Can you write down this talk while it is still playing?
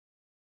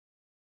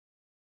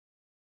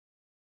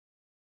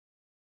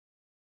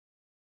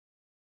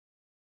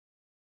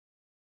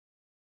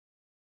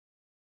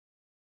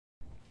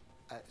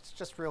It's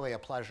just really a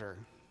pleasure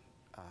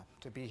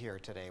to be here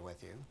today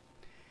with you.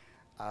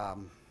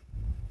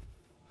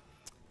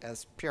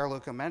 As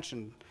Pierluca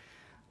mentioned,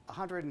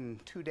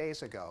 102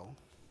 days ago,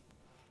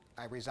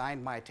 I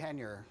resigned my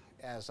tenure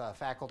as a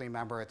faculty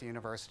member at the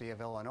University of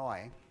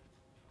Illinois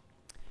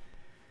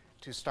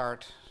to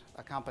start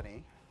a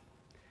company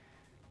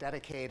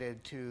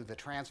dedicated to the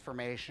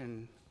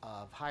transformation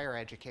of higher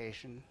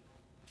education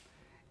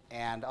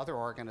and other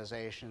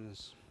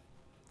organizations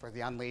for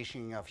the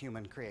unleashing of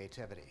human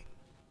creativity.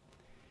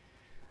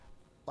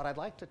 What I'd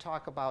like to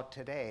talk about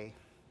today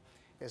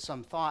is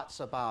some thoughts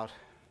about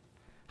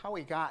how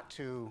we got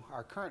to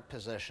our current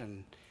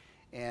position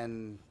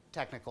in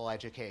technical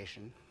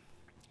education,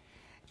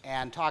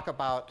 and talk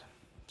about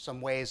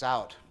some ways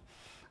out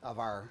of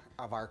our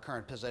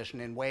current position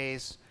in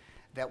ways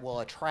that will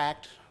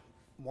attract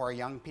more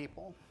young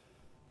people,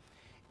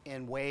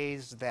 in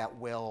ways that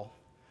will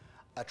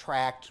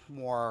attract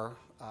more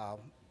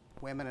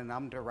women and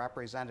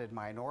underrepresented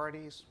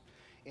minorities,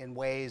 in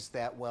ways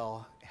that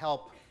will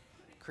help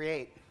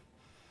create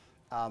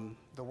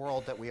the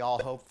world that we all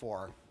hope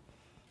for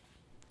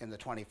in the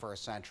 21st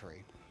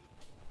century.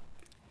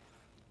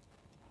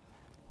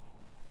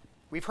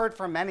 We've heard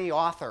from many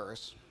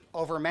authors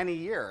over many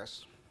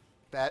years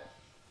that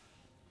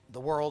the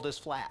world is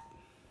flat,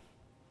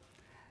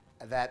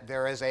 that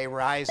there is a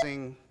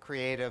rising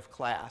creative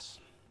class,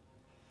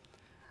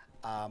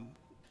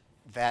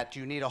 that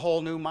you need a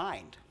whole new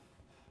mind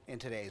in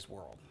today's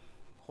world,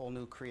 a whole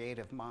new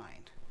creative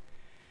mind.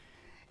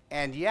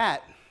 And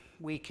yet,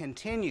 we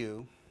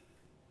continue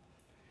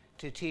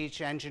to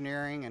teach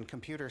engineering and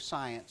computer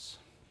science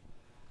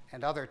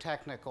and other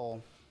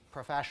technical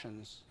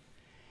professions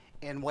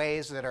in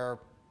ways that are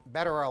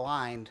better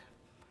aligned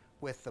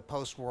with the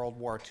post-World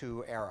War II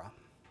era.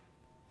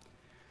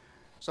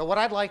 So what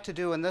I'd like to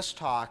do in this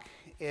talk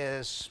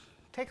is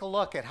take a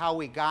look at how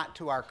we got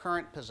to our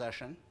current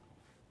position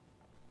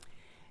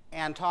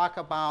and talk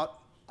about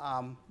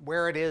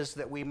where it is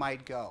that we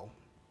might go.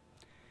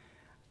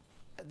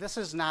 This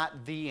is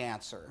not the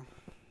answer,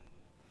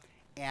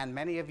 and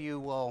many of you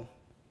will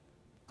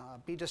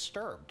be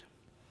disturbed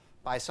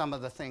by some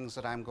of the things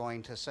that I'm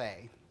going to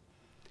say.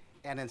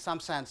 And in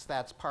some sense,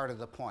 that's part of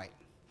the point.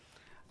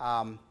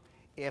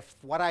 If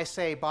what I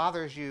say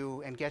bothers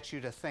you and gets you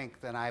to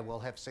think, then I will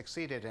have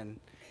succeeded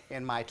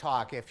in my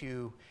talk. If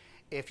you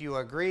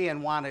agree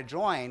and want to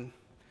join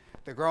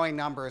the growing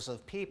numbers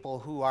of people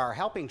who are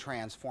helping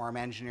transform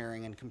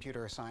engineering and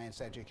computer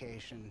science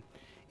education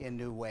in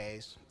new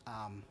ways,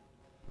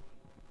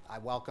 I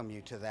welcome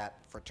you to that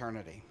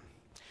fraternity.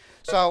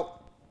 So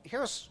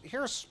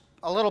here's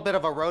a little bit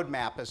of a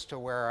roadmap as to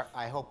where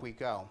I hope we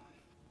go.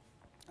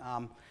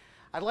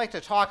 I'd like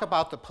to talk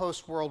about the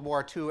post-World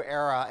War II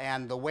era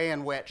and the way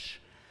in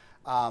which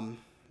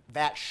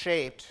that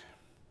shaped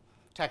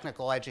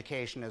technical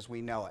education as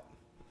we know it.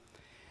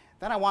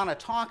 Then I want to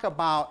talk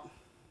about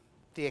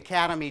the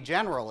academy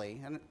generally,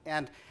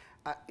 and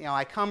you know,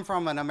 I come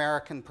from an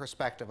American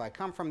perspective. I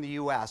come from the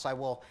U.S. I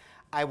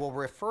will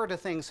refer to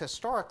things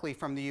historically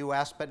from the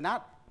U.S., but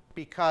not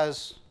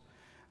because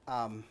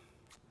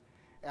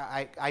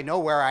I know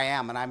where I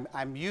am, and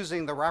I'm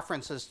using the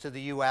references to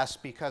the U.S.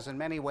 because in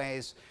many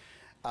ways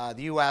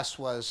the U.S.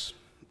 was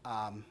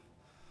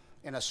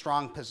in a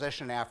strong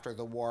position after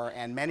the war,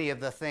 and many of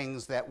the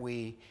things that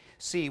we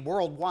see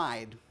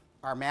worldwide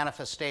are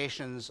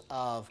manifestations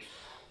of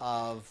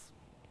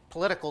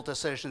political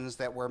decisions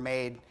that were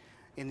made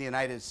in the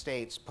United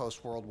States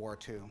post-World War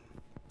II.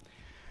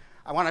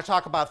 I want to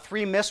talk about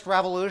three missed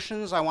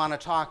revolutions. I want to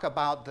talk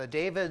about the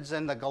Davids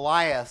and the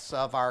Goliaths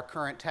of our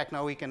current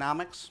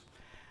techno-economics.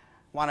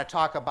 I want to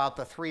talk about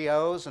the three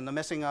O's and the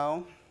missing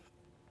O.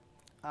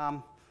 I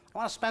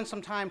want to spend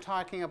some time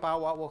talking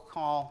about what we'll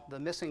call the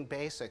missing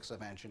basics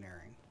of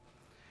engineering,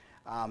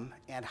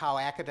 and how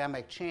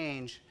academic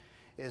change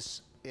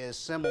is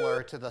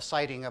similar to the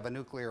siting of a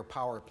nuclear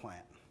power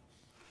plant.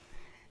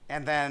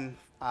 And then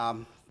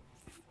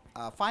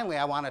finally,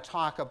 I want to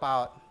talk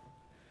about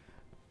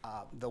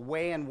the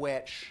way in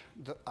which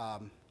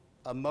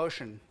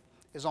emotion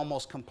is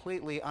almost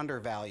completely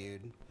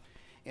undervalued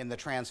in the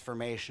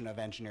transformation of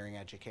engineering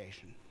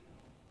education.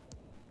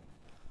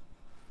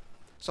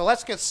 So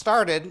let's get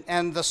started,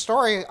 and the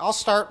story, I'll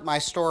start my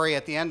story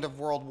at the end of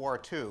World War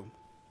II.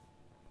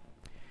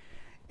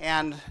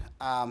 And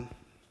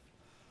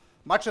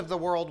much of the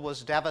world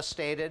was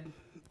devastated.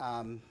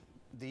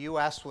 The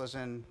US was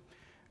in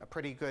a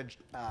pretty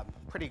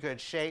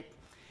good shape.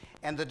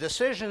 And the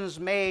decisions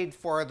made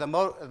for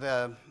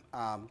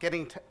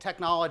getting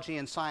technology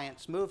and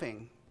science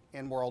moving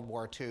in World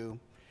War II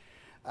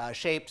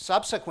shaped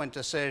subsequent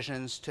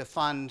decisions to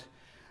fund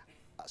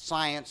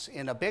science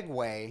in a big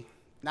way,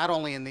 not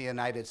only in the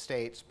United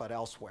States, but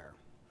elsewhere.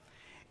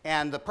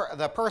 And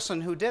the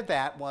person who did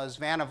that was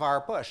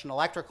Vannevar Bush, an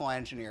electrical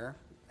engineer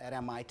at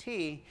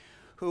MIT,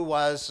 who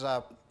was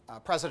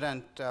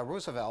President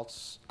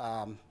Roosevelt's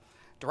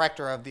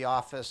director of the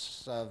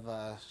Office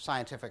of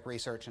Scientific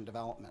Research and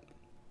Development.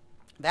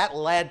 That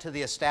led to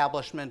the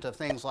establishment of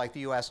things like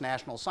the U.S.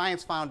 National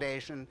Science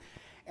Foundation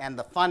and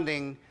the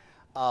funding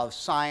of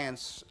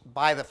science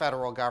by the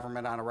federal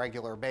government on a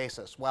regular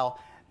basis. Well,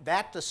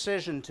 that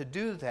decision to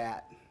do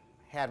that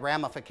had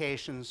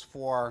ramifications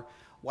for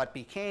what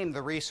became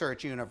the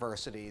research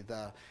university,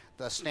 the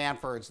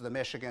Stanfords, the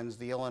Michigans,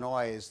 the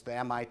Illinois,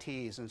 the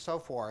MITs, and so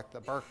forth,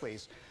 the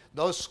Berkeleys.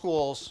 Those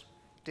schools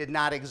did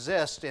not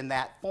exist in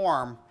that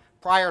form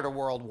prior to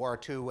World War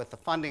II. With the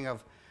funding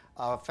of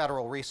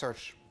federal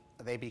research,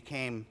 they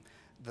became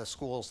the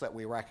schools that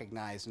we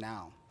recognize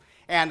now.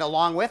 And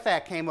along with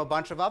that came a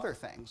bunch of other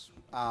things.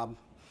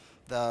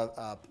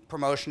 The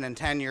promotion and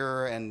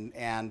tenure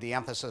and the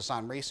emphasis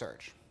on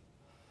research.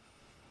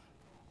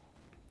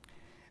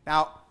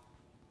 Now,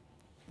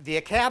 the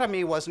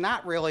academy was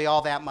not really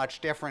all that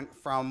much different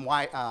from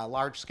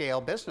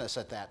large-scale business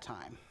at that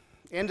time.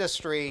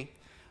 Industry,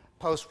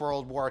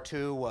 post-World War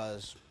II,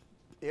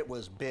 it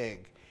was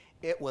big.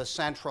 It was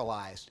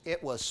centralized.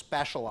 It was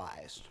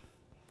specialized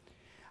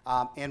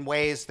in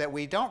ways that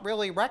we don't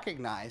really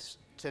recognize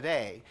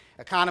today.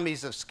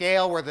 Economies of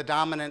scale were the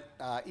dominant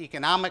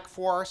economic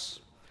force.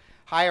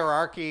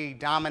 Hierarchy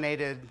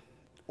dominated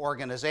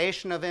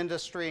organization of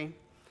industry.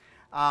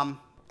 And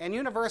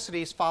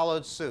universities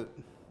followed suit.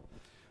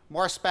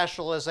 More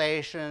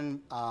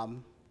specialization,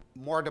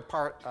 more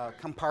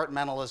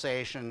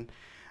compartmentalization,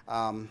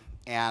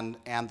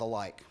 and the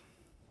like.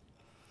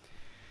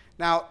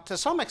 Now, to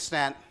some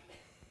extent,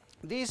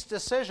 these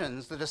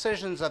decisions, the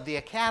decisions of the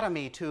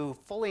academy to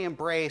fully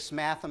embrace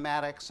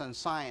mathematics and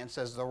science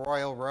as the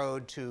royal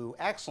road to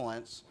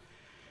excellence,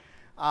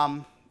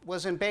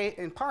 was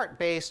in part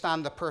based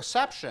on the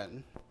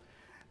perception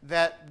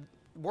that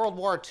World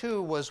War II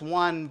was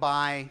won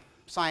by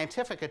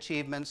scientific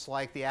achievements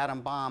like the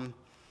atom bomb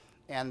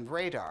and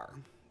radar.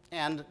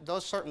 And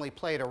those certainly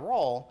played a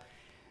role.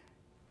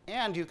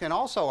 And you can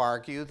also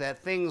argue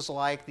that things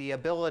like the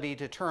ability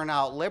to turn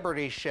out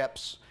Liberty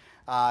ships,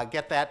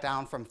 get that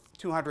down from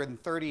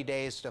 230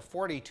 days to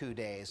 42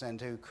 days, and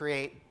to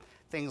create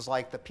things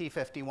like the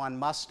P-51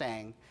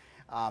 Mustang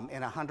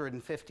in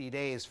 150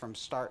 days from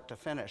start to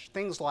finish.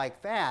 Things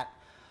like that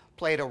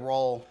played a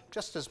role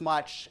just as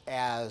much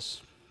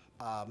as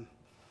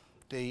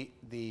the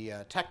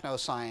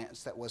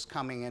technoscience that was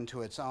coming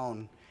into its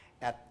own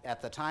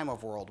at the time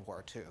of World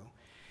War II.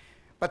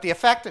 But the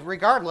effect,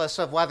 regardless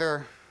of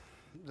whether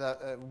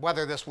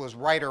this was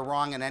right or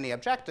wrong in any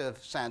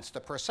objective sense, the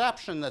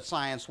perception that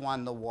science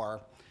won the war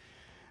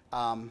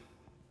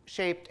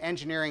shaped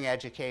engineering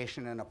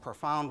education in a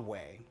profound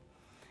way.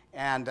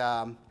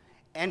 And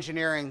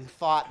engineering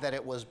thought that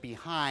it was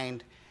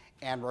behind,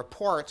 and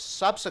reports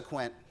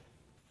subsequent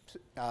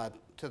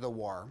to the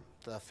war,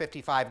 the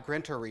 55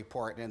 Grinter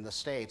report in the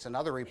States and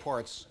other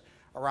reports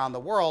around the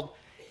world,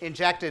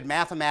 injected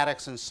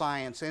mathematics and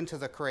science into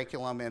the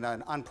curriculum in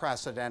an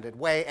unprecedented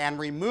way and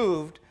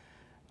removed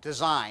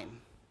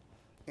design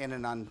in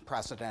an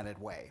unprecedented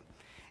way.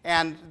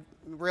 And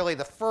really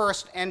the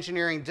first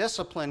engineering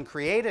discipline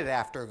created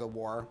after the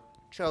war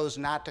chose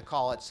not to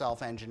call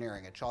itself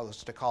engineering. It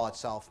chose to call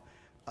itself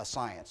a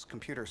science,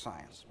 computer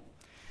science.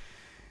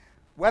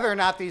 Whether or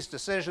not these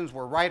decisions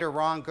were right or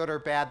wrong, good or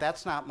bad,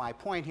 that's not my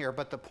point here,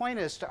 but the point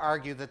is to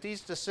argue that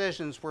these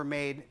decisions were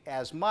made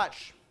as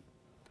much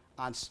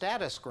on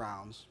status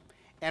grounds,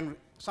 and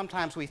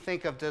sometimes we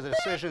think of the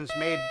decisions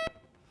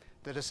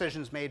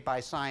made by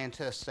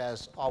scientists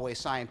as always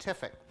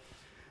scientific,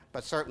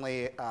 but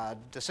certainly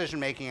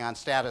decision-making on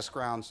status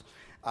grounds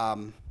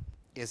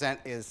is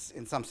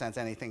in some sense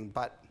anything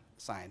but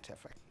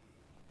scientific.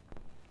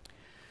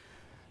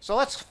 So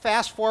let's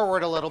fast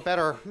forward a little bit,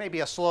 or maybe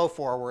a slow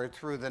forward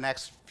through the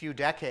next few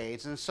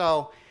decades. And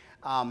so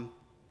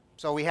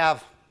we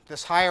have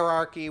this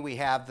hierarchy, we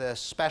have this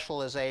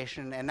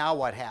specialization, and now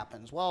what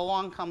happens? Well,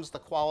 along comes the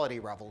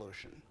quality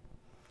revolution,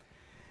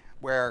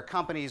 where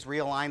companies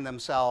realign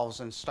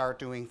themselves and start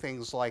doing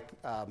things like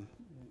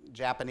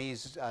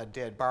Japanese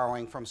did,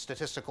 borrowing from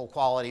statistical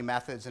quality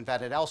methods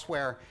invented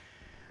elsewhere.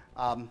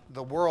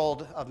 The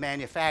world of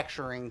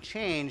manufacturing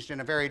changed in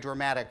a very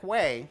dramatic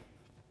way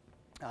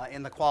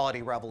in the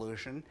quality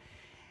revolution,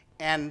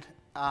 and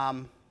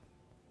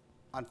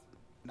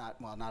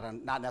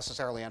not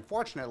necessarily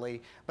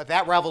unfortunately, but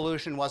that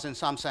revolution was in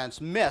some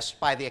sense missed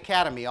by the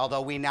academy.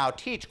 Although we now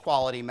teach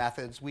quality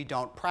methods, we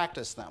don't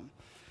practice them.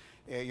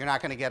 You're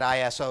not going to get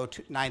ISO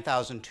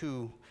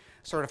 9002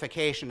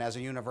 certification as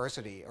a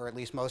university, or at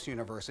least most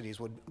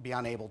universities would be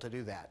unable to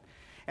do that.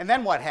 And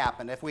then what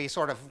happened? If we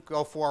sort of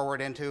go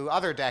forward into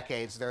other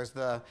decades, there's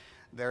the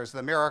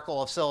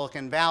miracle of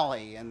Silicon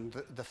Valley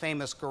and the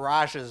famous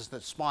garages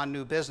that spawn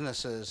new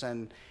businesses,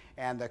 and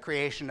the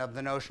creation of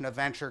the notion of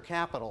venture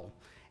capital.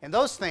 And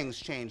those things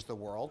changed the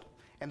world,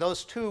 and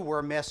those too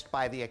were missed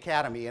by the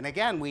academy. And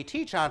again, we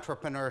teach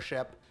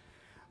entrepreneurship,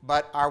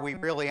 but are we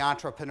really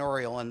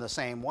entrepreneurial in the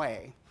same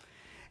way?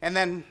 And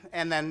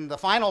then the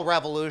final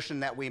revolution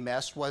that we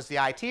missed was the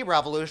IT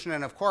revolution,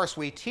 and of course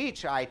we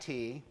teach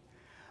IT,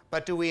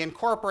 but do we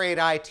incorporate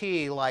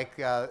IT like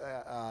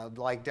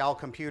Dell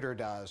Computer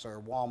does,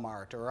 or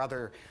Walmart, or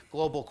other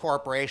global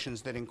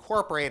corporations that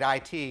incorporate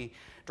IT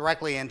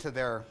directly into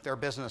their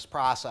business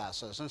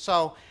processes? And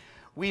so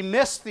we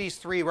miss these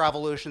three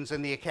revolutions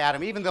in the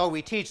academy, even though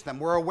we teach them.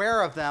 We're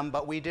aware of them,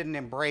 but we didn't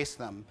embrace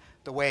them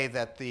the way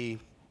that the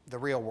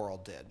real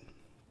world did.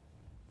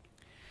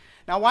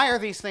 Now, why are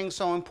these things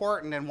so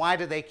important, and why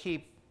do they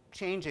keep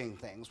changing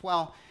things?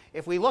 Well,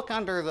 if we look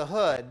under the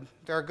hood,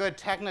 there are good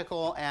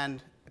technological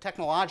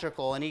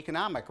and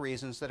economic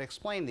reasons that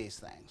explain these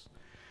things.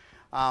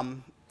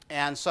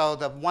 And so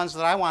the ones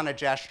that I want to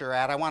gesture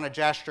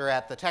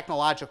at the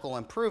technological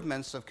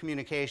improvements of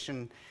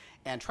communication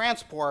and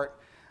transport,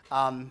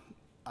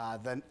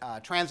 the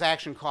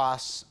transaction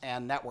costs,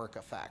 and network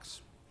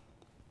effects.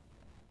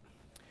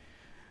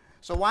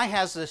 So why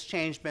has this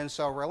change been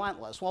so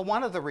relentless? Well,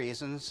 one of the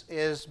reasons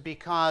is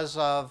because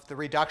of the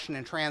reduction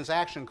in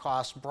transaction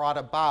costs brought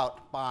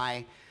about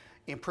by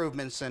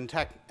improvements in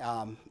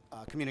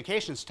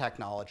communications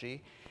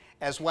technology,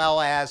 as well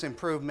as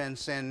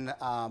improvements in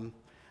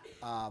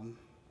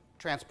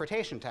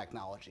transportation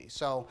technology.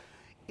 So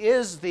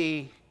is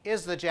the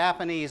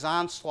Japanese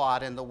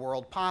onslaught in the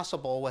world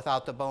possible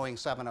without the Boeing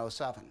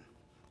 707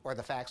 or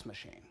the fax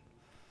machine?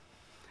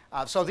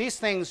 So these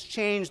things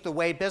changed the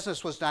way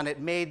business was done. It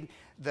made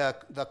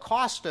the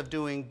cost of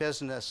doing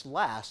business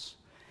less.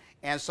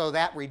 And so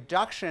that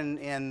reduction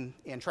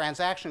in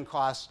transaction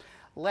costs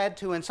led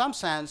to, in some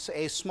sense,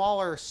 a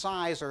smaller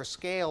size or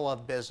scale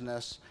of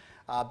business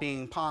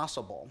being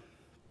possible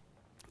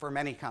for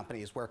many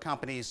companies, where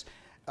companies,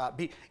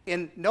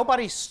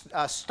 nobody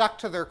stuck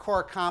to their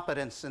core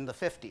competence in the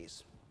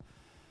 50s.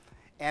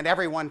 And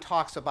everyone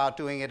talks about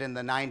doing it in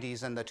the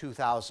 90s and the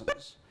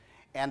 2000s.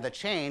 And the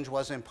change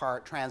was in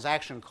part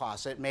transaction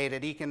costs. It made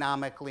it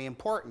economically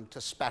important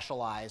to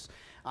specialize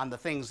on the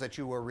things that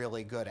you were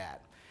really good at.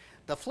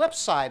 The flip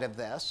side of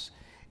this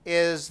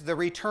is the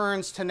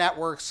returns to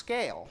network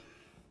scale.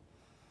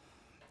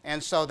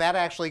 And so that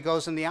actually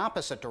goes in the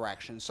opposite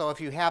direction. So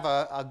if you have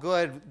a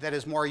good that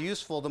is more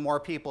useful to more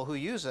people who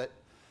use it,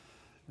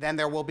 then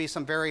there will be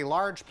some very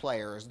large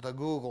players, the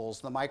Googles,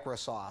 the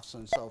Microsofts,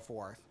 and so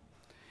forth.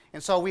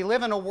 And so we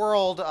live in a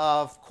world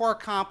of core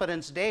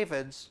competence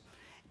Davids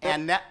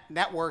and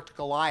networked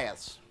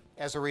Goliaths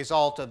as a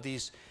result of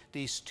these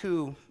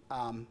two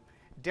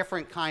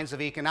different kinds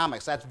of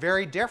economics. That's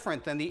very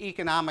different than the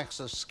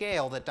economics of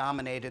scale that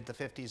dominated the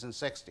 50s and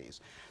 60s.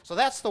 So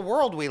that's the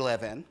world we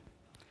live in,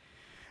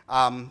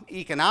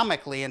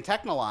 economically and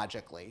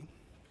technologically.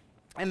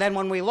 And then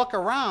when we look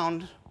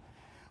around,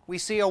 we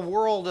see a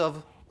world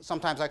of,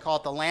 sometimes I call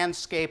it the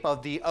landscape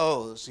of the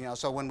O's.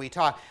 So when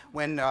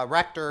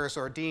rectors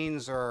or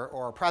deans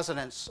or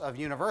presidents of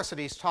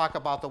universities talk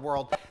about the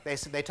world,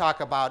 they talk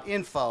about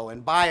info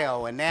and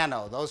bio and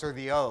nano. Those are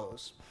the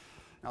O's.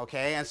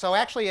 Okay, and so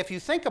actually, if you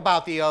think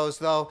about the O's,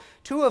 though,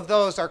 two of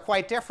those are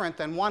quite different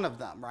than one of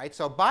them, right?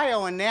 So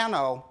bio and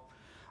nano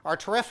are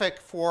terrific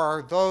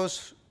for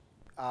those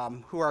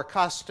who are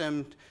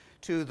accustomed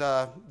to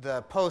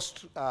the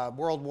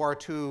post-World War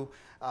II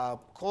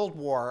Cold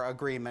War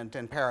agreement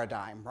and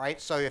paradigm, right?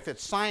 So if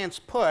it's science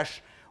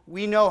push,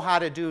 we know how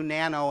to do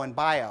nano and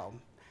bio.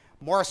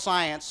 More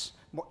science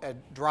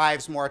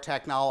drives more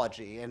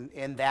technology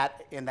in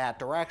that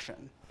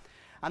direction.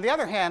 On the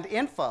other hand,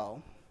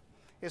 info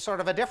is sort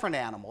of a different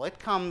animal. It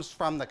comes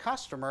from the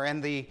customer,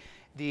 and the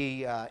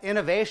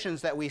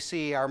innovations that we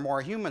see are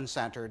more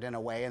human-centered in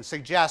a way and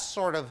suggest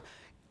sort of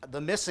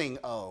the missing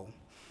O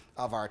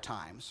of our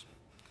times.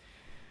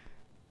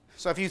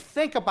 So if you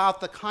think about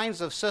the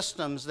kinds of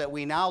systems that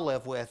we now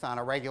live with on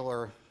a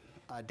regular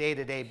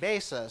day-to-day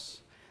basis,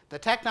 the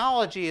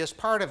technology is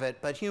part of it,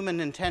 but human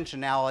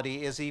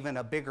intentionality is even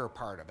a bigger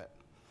part of it.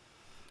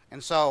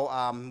 And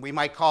so we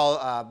might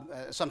call,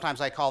 sometimes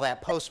I call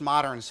that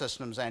postmodern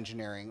systems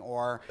engineering,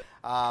 or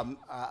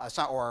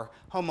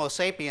Homo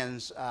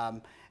sapiens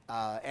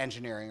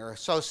engineering, or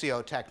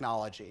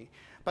socio-technology.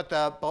 But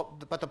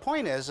the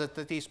point is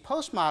that these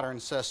postmodern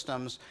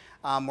systems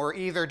we're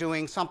either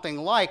doing something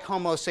like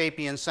Homo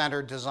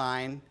sapien-centered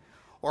design,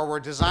 or we're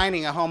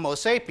designing a Homo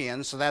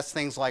sapiens, so that's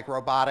things like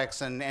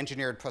robotics and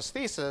engineered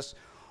prosthesis,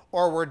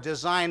 or we're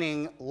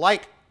designing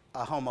like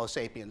a Homo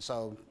sapien.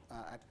 So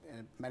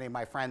many of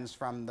my friends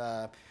from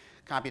the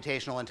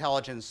computational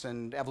intelligence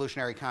and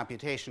evolutionary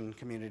computation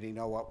community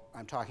know what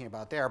I'm talking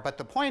about there. But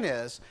the point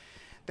is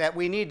that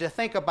we need to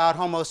think about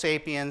Homo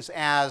sapiens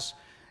as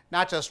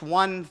not just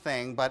one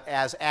thing, but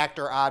as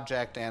actor,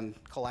 object, and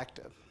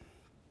collective.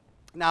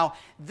 Now,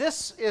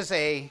 this is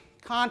a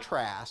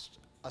contrast,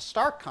 a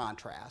stark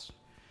contrast,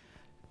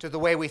 to the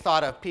way we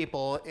thought of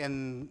people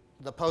in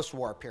the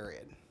post-war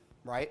period,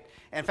 right?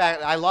 In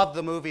fact, I love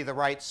the movie The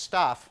Right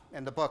Stuff,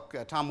 and the book,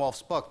 Tom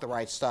Wolfe's book, The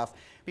Right Stuff,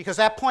 because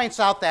that points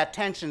out that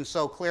tension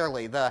so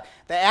clearly. The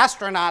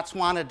astronauts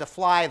wanted to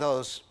fly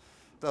those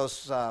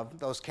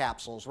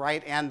capsules,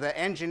 right? And the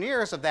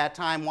engineers of that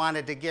time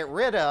wanted to get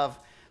rid of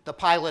the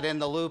pilot in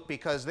the loop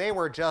because they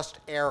were just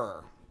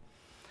error.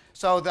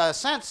 So the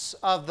sense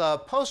of the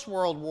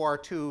post-World War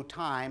II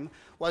time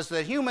was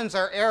that humans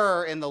are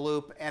error in the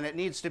loop and it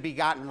needs to be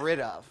gotten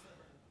rid of.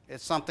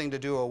 It's something to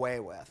do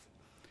away with.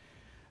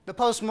 The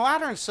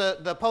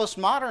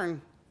postmodern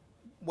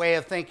way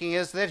of thinking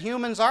is that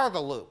humans are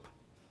the loop.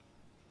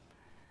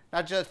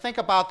 Now just think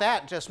about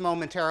that just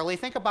momentarily.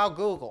 Think about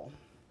Google.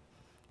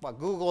 What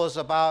Google is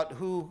about,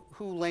 who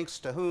links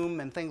to whom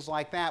and things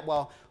like that.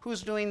 Well,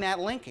 who's doing that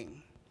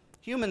linking?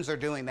 Humans are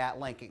doing that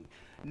linking.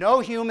 No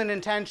human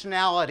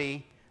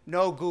intentionality,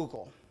 no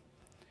Google.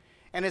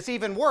 And it's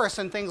even worse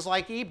in things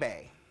like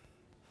eBay,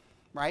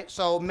 right?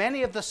 So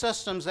many of the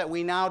systems that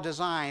we now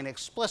design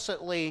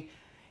explicitly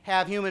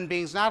have human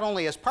beings not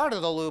only as part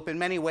of the loop, in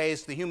many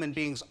ways the human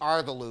beings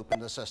are the loop in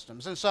the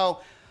systems. And so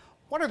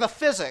what are the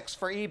physics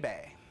for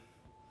eBay?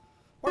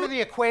 What are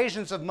the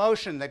equations of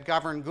motion that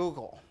govern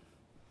Google?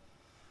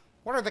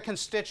 What are the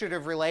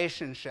constitutive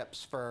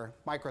relationships for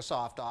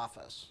Microsoft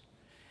Office?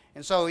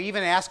 And so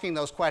even asking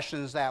those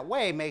questions that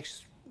way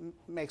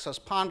makes us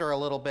ponder a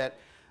little bit,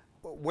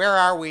 where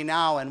are we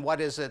now and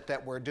what is it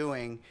that we're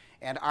doing,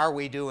 and are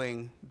we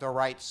doing the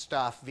right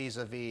stuff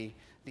vis-a-vis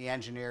the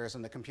engineers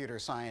and the computer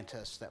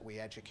scientists that we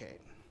educate?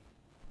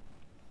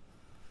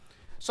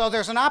 So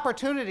there's an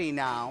opportunity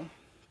now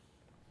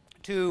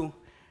to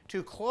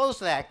close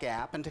that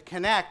gap and to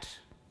connect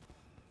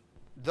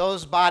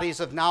those bodies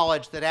of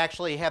knowledge that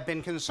actually have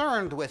been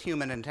concerned with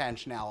human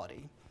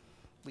intentionality.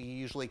 We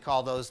usually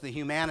call those the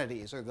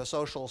humanities or the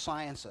social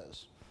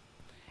sciences.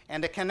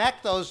 And to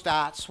connect those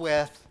dots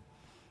with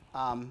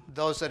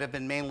those that have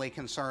been mainly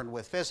concerned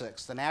with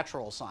physics, the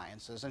natural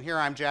sciences. And here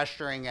I'm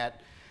gesturing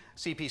at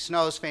C.P.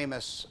 Snow's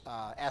famous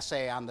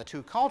essay on the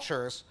two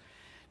cultures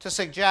to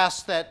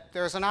suggest that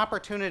there's an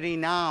opportunity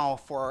now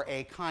for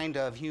a kind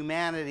of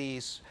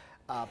humanities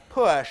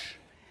push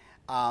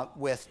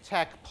with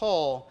tech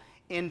pull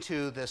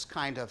into this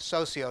kind of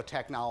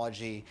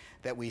socio-technology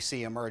that we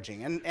see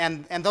emerging.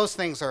 And those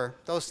things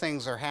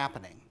are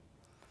happening.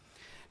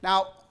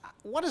 Now,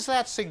 what does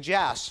that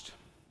suggest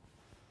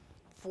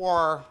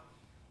for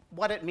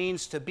what it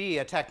means to be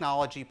a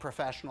technology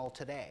professional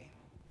today?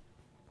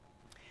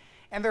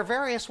 And there are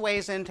various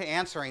ways into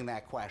answering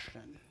that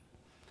question.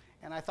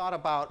 And I thought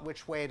about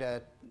which way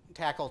to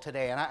tackle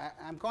today. And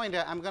I'm going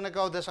to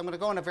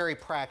go in a very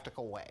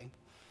practical way.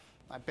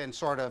 I've been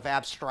sort of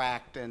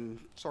abstract and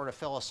sort of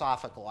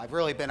philosophical. I've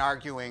really been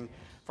arguing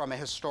from a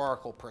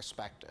historical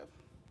perspective.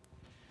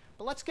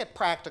 But let's get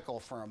practical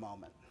for a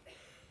moment.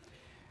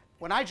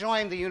 When I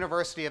joined the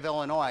University of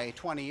Illinois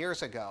 20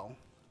 years ago,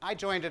 I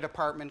joined a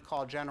department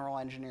called General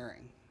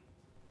Engineering.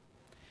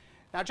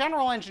 Now,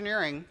 General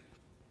Engineering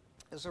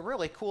is a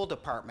really cool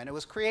department. It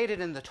was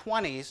created in the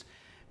 20s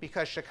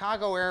because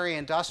Chicago area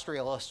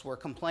industrialists were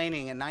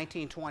complaining in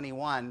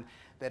 1921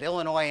 that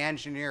Illinois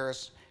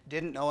engineers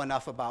didn't know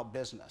enough about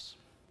business.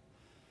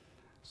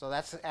 So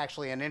that's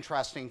actually an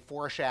interesting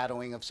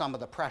foreshadowing of some of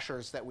the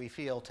pressures that we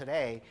feel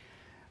today.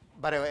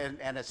 But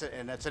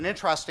it's an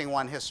interesting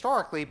one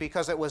historically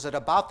because it was at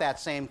about that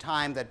same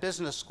time that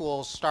business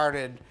schools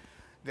started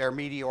their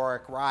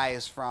meteoric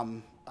rise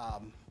from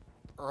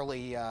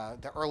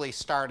the early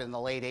start in the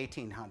late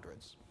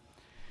 1800s.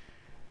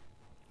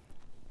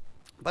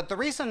 But the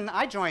reason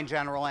I joined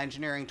General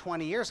Engineering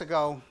 20 years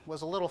ago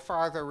was a little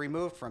farther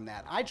removed from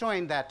that. I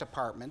joined that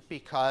department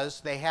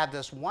because they had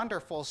this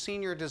wonderful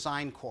senior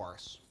design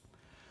course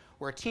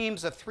where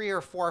teams of 3 or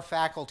 4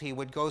 faculty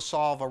would go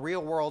solve a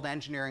real-world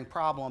engineering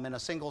problem in a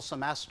single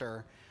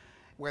semester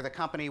where the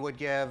company would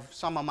give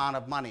some amount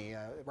of money,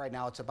 right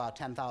now it's about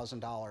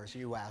 $10,000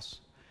 US,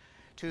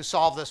 to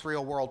solve this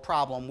real-world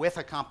problem with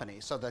a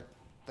company. So the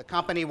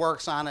company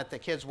works on it, the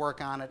kids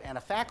work on it, and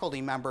a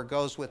faculty member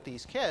goes with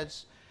these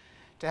kids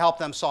to help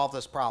them solve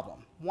this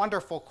problem.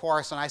 Wonderful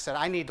course, and I said,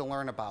 I need to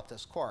learn about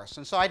this course.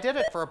 And so I did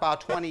it for about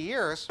 20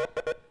 years.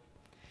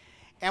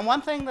 And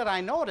one thing that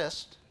I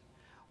noticed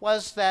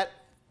was that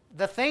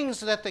the things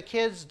that the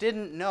kids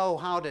didn't know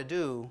how to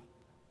do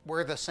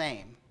were the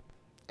same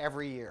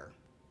every year.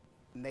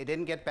 And they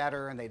didn't get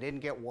better and they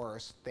didn't get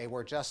worse. They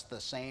were just the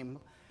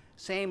same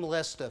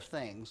list of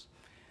things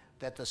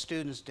that the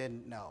students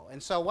didn't know.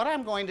 And so what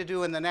I'm going to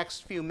do in the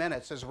next few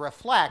minutes is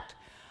reflect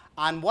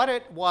on what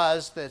it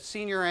was that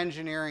senior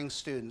engineering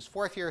students,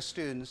 fourth-year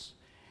students,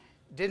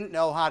 didn't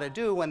know how to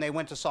do when they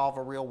went to solve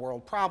a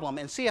real-world problem,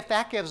 and see if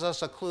that gives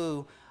us a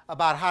clue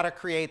about how to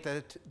create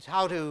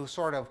how to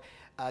sort of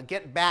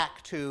get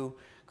back to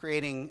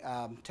creating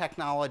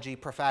technology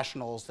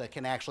professionals that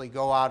can actually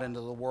go out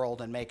into the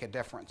world and make a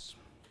difference.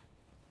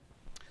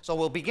 So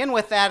we'll begin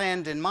with that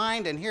end in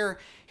mind, and here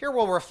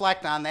we'll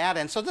reflect on that.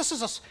 And so this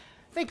is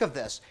think of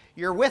this.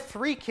 You're with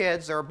 3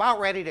 kids. They're about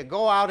ready to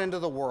go out into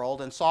the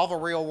world and solve a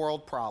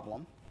real-world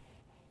problem.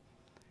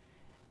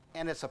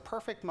 And it's a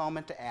perfect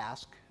moment to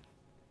ask,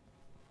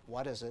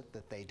 what is it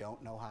that they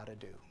don't know how to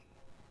do?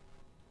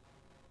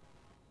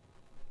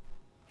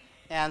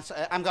 And so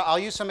I'll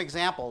use some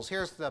examples.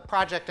 Here's the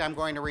project I'm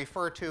going to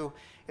refer to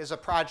is a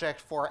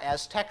project for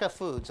Azteca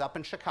Foods up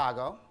in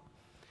Chicago.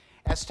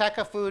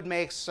 Azteca Food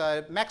makes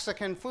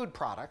Mexican food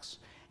products.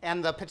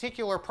 And the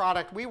particular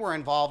product we were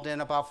involved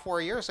in about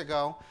 4 years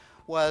ago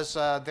was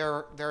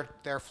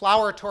their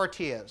flour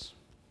tortillas.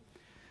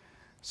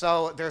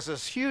 So there's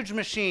this huge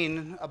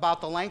machine about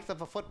the length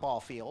of a football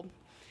field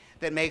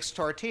that makes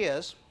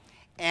tortillas,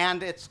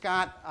 and it's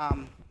got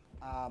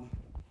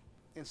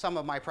in some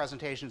of my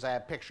presentations, I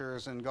have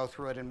pictures and go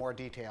through it in more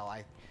detail.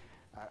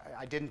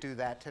 I didn't do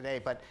that today.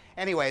 But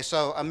anyway,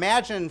 so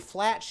imagine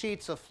flat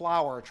sheets of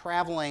flour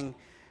traveling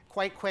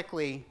quite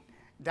quickly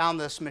down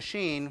this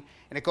machine,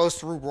 and it goes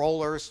through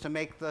rollers to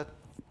make the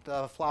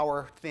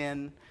flour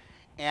thin,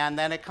 and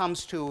then it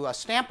comes to a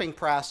stamping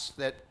press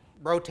that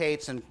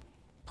rotates and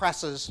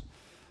presses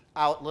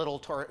out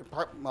little,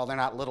 well, they're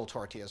not little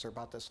tortillas, they're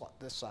about this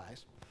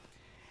size.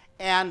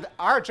 And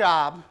our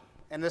job,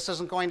 and this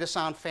isn't going to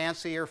sound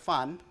fancy or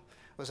fun,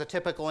 it was a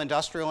typical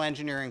industrial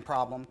engineering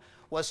problem,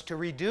 was to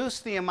reduce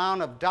the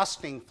amount of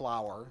dusting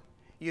flour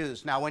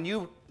used. Now, when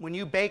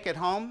you bake at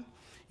home,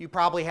 you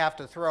probably have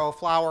to throw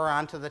flour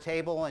onto the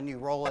table and you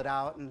roll it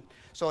out, and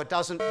so it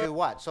doesn't do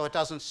what? So it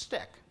doesn't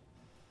stick.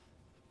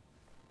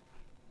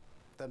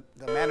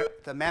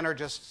 The men are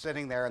just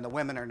sitting there and the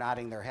women are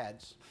nodding their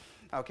heads.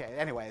 Okay.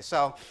 Anyway,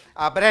 so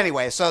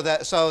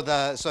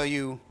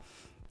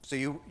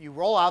you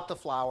roll out the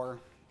flour,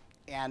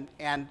 and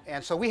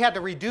so we had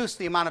to reduce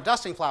the amount of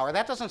dusting flour.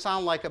 That doesn't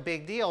sound like a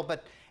big deal,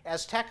 but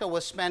Azteca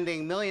was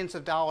spending millions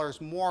of dollars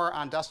more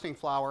on dusting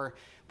flour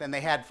than they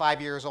had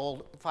 5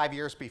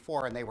 years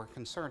before, and they were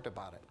concerned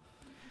about it.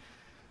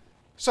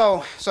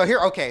 So here,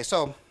 okay,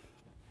 so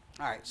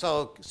all right,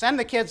 so send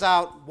the kids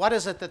out. What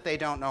is it that they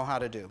don't know how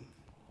to do?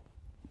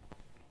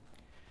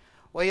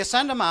 Well, you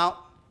send them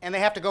out, and they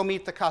have to go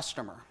meet the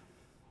customer.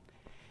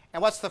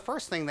 And what's the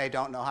first thing they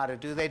don't know how to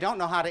do? They don't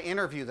know how to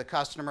interview the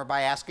customer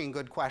by asking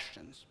good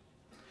questions.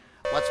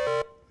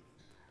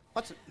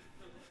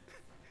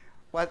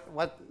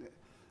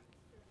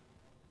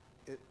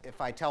 If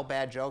I tell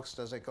bad jokes,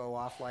 does it go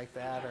off like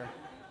that? Or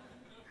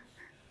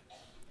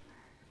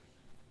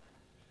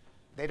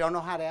they don't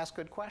know how to ask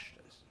good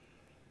questions.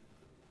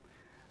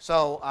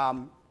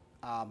 So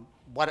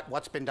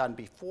what's been done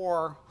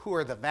before? Who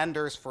are the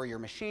vendors for your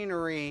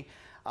machinery?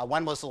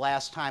 When was the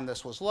last time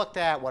this was looked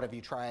at? What have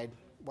you tried?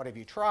 What have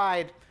you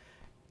tried?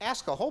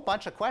 Ask a whole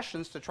bunch of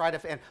questions to try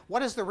to, and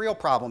what is the real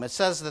problem? It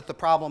says that the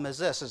problem is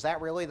this. Is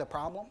that really the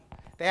problem?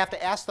 They have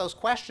to ask those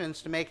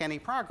questions to make any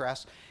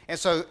progress. And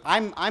so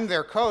I'm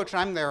their coach,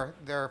 I'm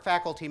their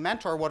faculty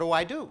mentor.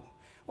 What do?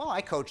 Well,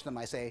 I coach them.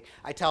 I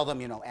tell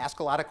them, ask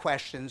a lot of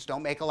questions,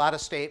 don't make a lot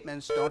of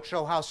statements, don't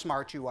show how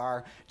smart you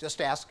are,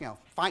 just ask,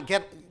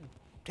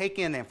 take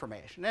in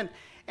information.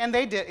 And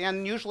they did,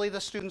 and usually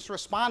the students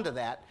respond to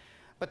that.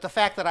 But the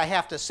fact that I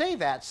have to say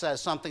that says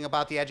something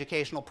about the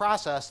educational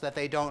process, that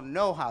they don't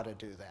know how to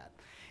do that.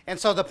 And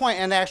so the point,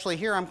 and actually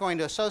here I'm going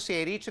to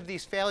associate each of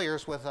these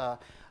failures with a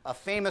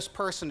famous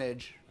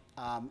personage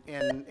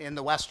in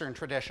the Western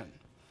tradition.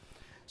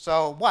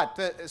 So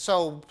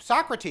so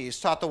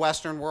Socrates taught the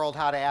Western world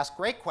how to ask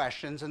great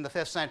questions in the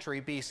 5th century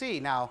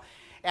BC. Now,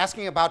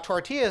 asking about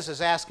tortillas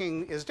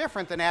is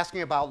different than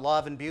asking about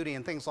love and beauty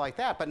and things like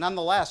that. But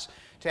nonetheless,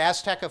 to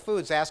Azteca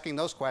foods, asking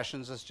those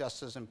questions is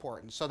just as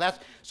important. So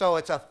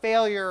it's a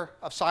failure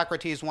of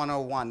Socrates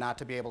 101 not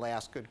to be able to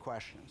ask good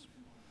questions.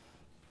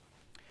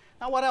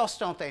 Now, what else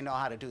don't they know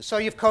how to do? So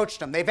you've coached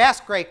them. They've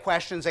asked great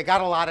questions. They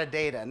got a lot of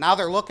data. Now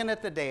they're looking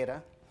at the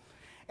data,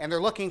 and they're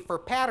looking for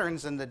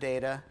patterns in the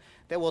data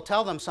that will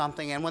tell them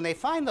something. And when they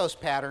find those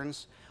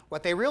patterns,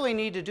 what they really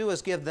need to do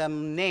is give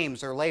them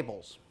names or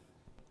labels.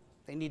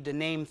 They need to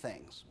name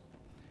things.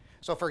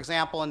 So for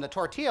example, in the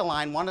tortilla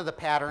line, one of the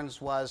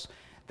patterns was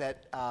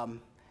that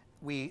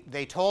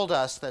they told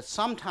us that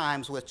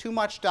sometimes with too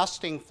much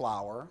dusting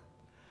flour,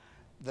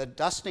 the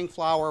dusting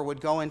flour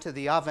would go into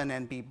the oven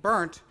and be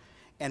burnt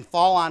and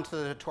fall onto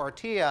the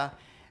tortilla,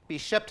 be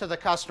shipped to the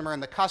customer,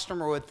 and the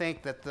customer would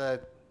think that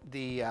the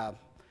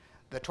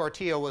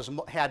tortilla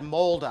had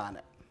mold on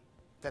it,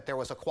 that there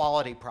was a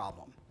quality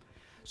problem.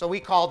 So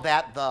we called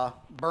that the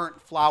burnt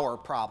flour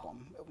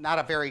problem. Not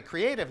a very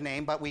creative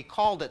name, but we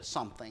called it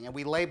something, and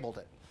we labeled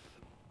it.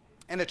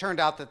 And it turned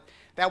out that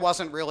that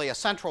wasn't really a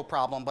central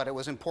problem, but it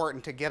was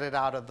important to get it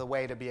out of the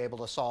way to be able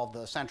to solve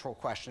the central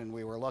question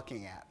we were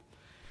looking at.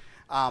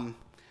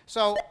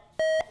 So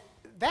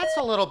that's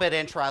a little bit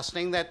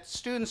interesting, that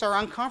students are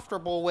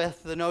uncomfortable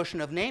with the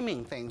notion of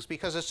naming things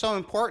because it's so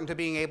important to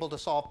being able to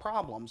solve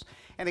problems.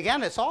 And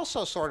again, it's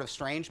also sort of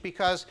strange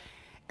because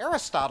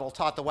Aristotle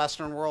taught the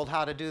Western world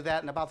how to do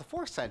that in about the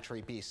 4th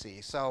century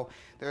BC. So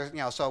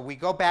so we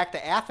go back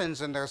to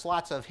Athens, and there's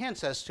lots of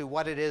hints as to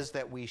what it is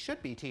that we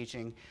should be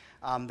teaching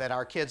that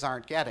our kids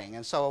aren't getting.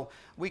 And so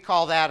we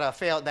call that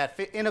that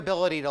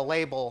inability to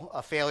label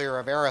a failure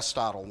of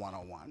Aristotle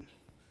 101.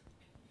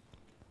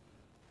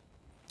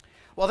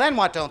 Well, then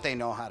what don't they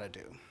know how to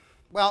do?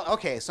 Well,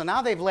 okay, so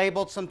now they've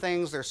labeled some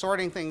things, they're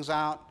sorting things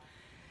out.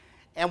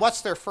 And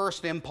what's their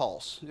first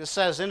impulse? This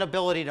says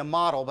inability to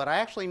model, but I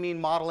actually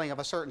mean modeling of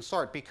a certain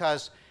sort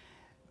because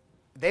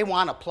they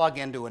want to plug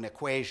into an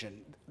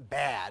equation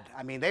bad.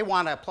 I mean, they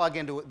want to plug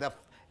into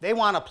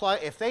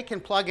if they can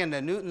plug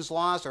into Newton's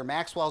laws or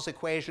Maxwell's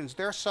equations,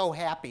 they're so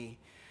happy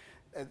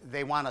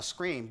they want to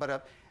scream.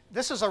 But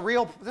this is a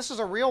real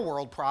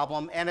world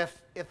problem, and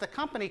if the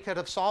company could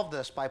have solved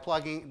this by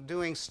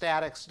doing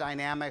statics,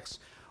 dynamics,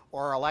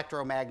 or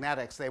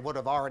electromagnetics, they would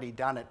have already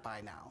done it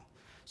by now.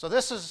 So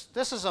this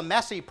is a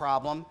messy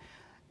problem.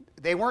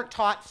 they weren't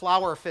taught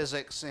flower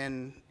physics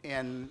in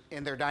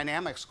their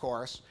dynamics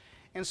course,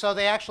 and so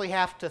they actually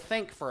have to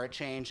think for a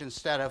change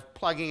instead of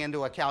plugging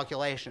into a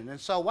calculation. And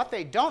so what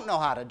they don't know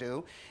how to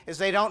do is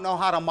they don't know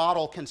how to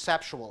model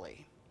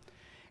conceptually.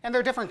 And there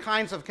are different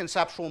kinds of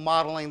conceptual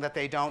modeling that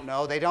they don't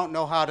know. They don't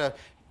know how to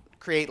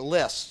create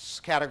lists,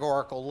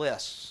 categorical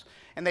lists.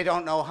 And they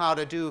don't know how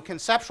to do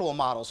conceptual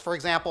models. For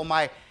example,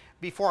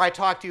 before I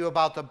talked to you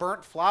about the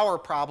burnt flower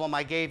problem,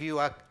 I gave you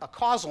a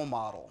causal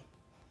model,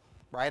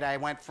 right? I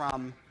went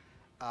from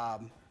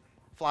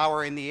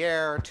flour in the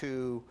air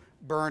to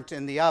burnt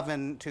in the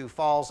oven to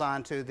falls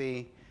onto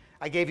the,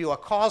 I gave you a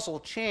causal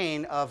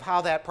chain of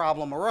how that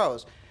problem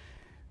arose.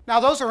 Now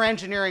those are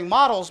engineering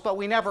models, but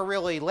we never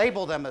really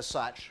label them as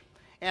such.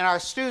 And our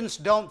students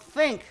don't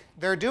think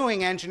they're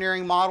doing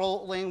engineering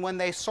modeling when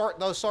they sort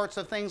those sorts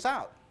of things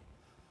out.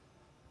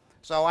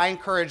 So I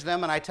encourage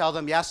them and I tell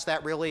them, yes,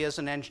 that really is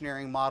an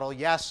engineering model.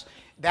 Yes,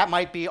 that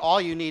might be all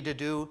you need to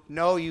do.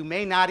 No, you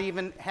may not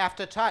even have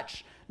to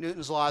touch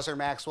Newton's laws or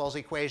Maxwell's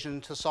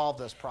equation to solve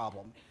this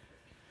problem.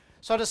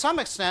 So to some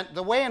extent,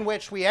 the way in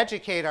which we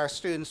educate our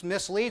students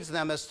misleads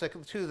them as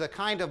to the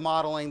kind of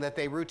modeling that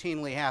they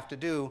routinely have to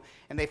do,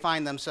 and they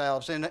find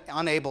themselves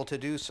unable to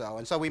do so.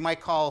 And so we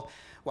might call,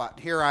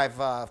 here I've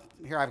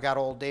got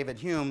old David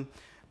Hume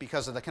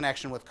because of the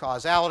connection with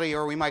causality,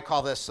 or we might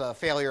call this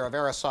failure of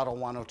Aristotle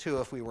 102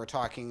 if we were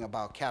talking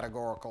about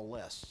categorical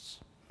lists.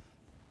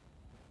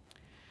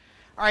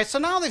 All right, so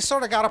now they've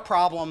sort of got a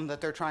problem that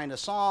they're trying to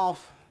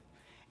solve,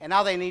 and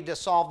now they need to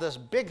solve this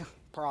big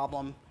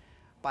problem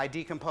by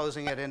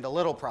decomposing it into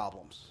little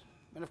problems.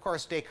 And of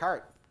course,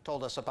 Descartes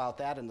told us about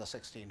that in the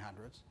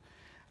 1600s.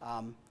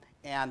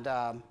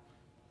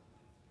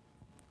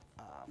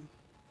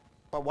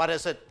 But what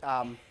is it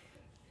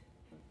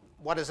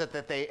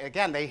that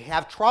they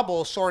have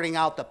trouble sorting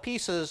out the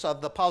pieces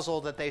of the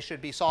puzzle that they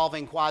should be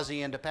solving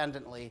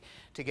quasi-independently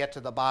to get to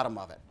the bottom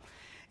of it.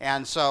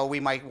 And so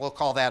we'll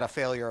call that a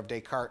failure of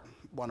Descartes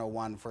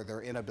 101 for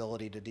their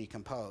inability to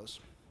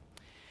decompose.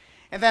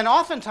 And then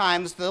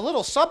oftentimes, the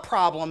little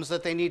subproblems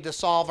that they need to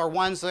solve are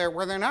ones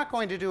where they're not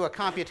going to do a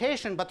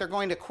computation, but they're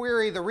going to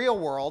query the real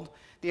world,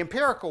 the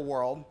empirical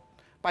world,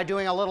 by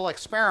doing a little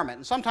experiment.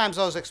 And sometimes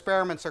those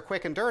experiments are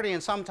quick and dirty,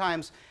 and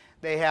sometimes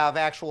they have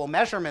actual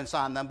measurements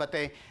on them, but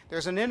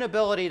there's an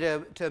inability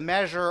to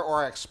measure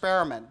or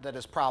experiment that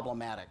is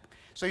problematic.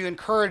 So you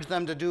encourage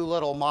them to do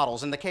little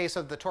models. In the case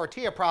of the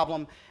tortilla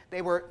problem,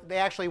 they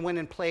actually went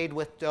and played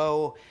with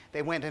dough.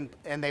 They went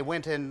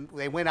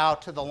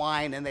out to the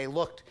line and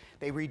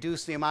they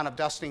reduced the amount of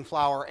dusting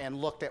flour and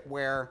looked at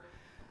where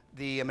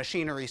the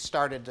machinery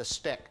started to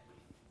stick.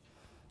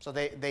 So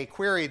they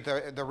queried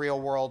the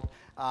real world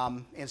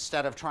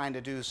instead of trying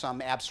to do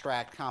some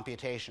abstract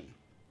computation.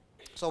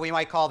 So we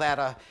might call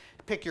that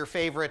pick your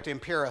favorite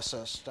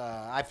empiricist.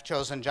 I've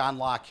chosen John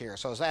Locke here.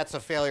 So that's a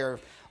failure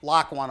of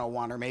Locke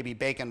 101 or maybe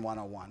Bacon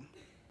 101.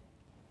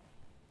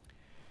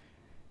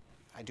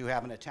 I do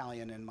have an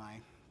Italian in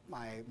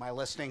my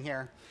listing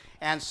here.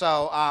 And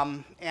so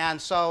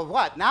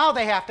what? Now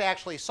they have to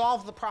actually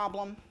solve the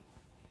problem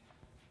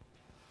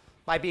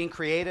by being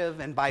creative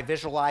and by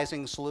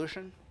visualizing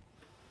solution.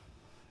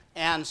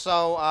 And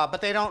so,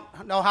 but they don't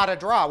know how to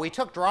draw. We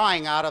took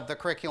drawing out of the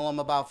curriculum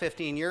about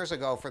 15 years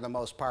ago for the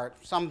most part.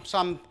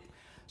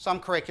 Some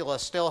curricula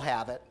still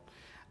have it.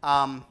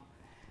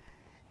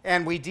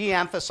 And we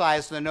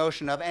de-emphasize the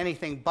notion of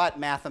anything but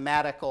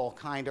mathematical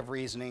kind of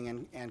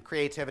reasoning, and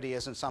creativity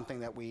isn't something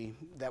that we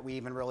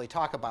even really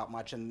talk about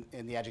much in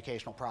the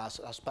educational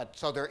process. But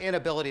so their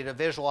inability to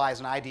visualize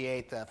and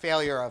ideate, the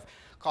failure of,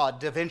 call it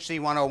Da Vinci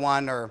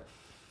 101, or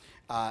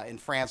in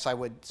France I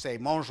would say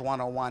Monge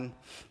 101,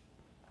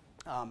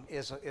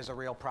 is a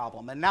real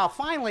problem. And now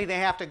finally they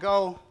have to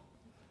go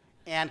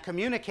and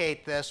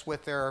communicate this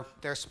with their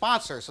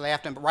sponsors. So they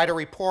have to write a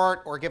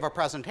report or give a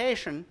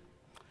presentation.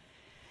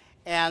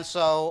 And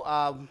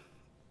so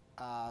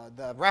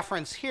the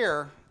reference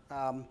here,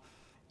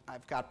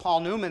 I've got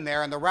Paul Newman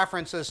there, and the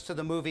reference is to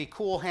the movie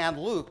Cool Hand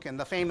Luke, and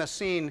the famous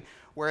scene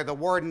where the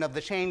warden of the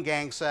chain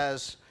gang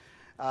says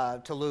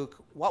to Luke,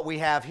 what we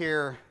have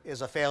here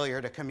is a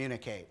failure to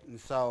communicate. And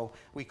so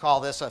we call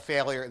this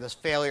this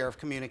failure of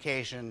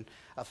communication,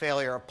 a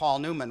failure of Paul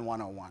Newman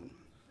 101.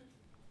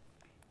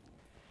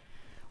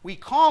 We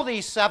call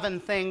these 7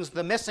 things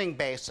the missing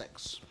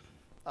basics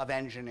of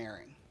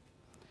engineering,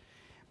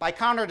 by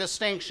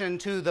contradistinction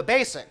to the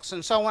basics.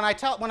 And so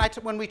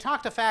when we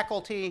talk to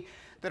faculty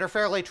that are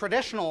fairly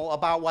traditional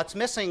about what's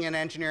missing in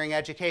engineering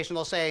education,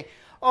 they'll say,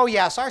 oh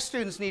yes, our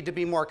students need to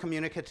be more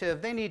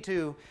communicative, they need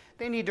to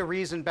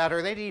reason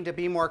better, they need to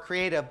be more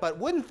creative, but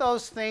wouldn't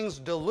those things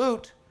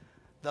dilute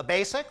the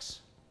basics?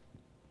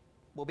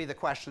 Will be the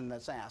question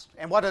that's asked.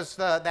 And what does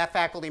that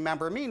faculty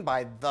member mean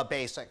by the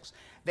basics?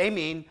 They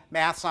mean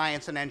math,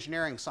 science, and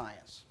engineering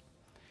science.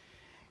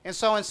 And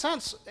so in a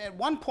sense, at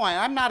one point,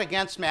 I'm not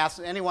against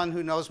math. Anyone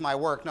who knows my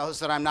work knows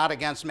that I'm not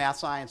against math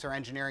science or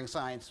engineering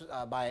science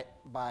by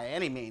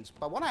any means.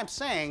 But what I'm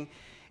saying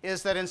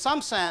is that in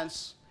some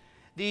sense,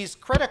 these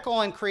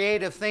critical and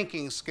creative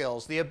thinking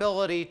skills, the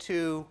ability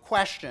to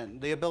question,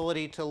 the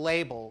ability to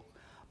label,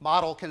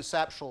 model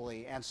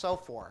conceptually, and so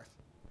forth,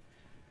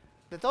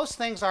 that those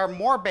things are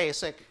more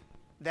basic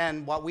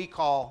than what we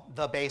call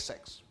the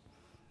basics.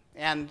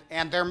 And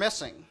they're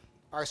missing.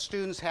 Our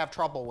students have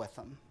trouble with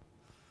them.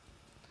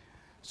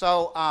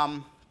 So,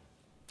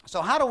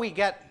 so how do we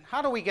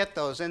get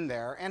those in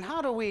there? And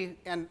how do we,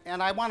 and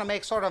I want to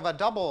make sort of a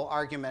double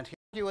argument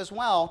here as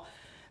well,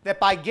 that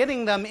by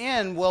getting them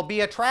in will be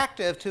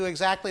attractive to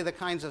exactly the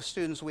kinds of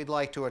students we'd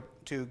like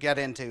to get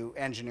into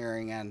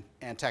engineering and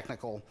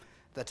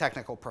the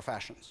technical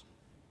professions.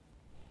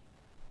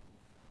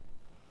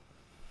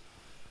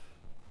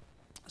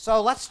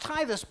 So let's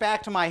tie this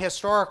back to my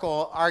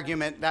historical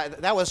argument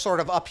that was sort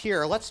of up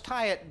here. Let's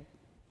tie it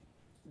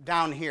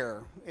down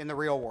here in the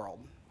real world.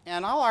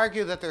 And I'll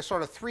argue that there's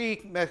sort of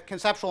three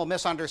conceptual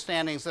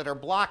misunderstandings that are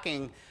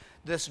blocking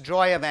this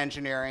joy of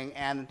engineering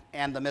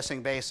and the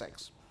missing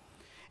basics.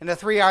 And the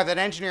three are that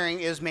engineering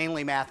is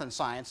mainly math and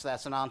science.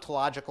 That's an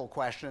ontological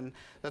question.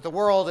 That the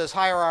world is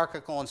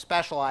hierarchical and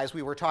specialized.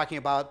 We were talking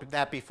about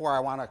that before. I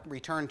want to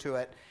return to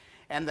it.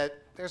 And that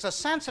there's a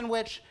sense in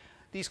which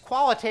these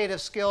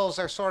qualitative skills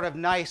are sort of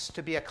nice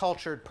to be a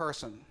cultured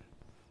person.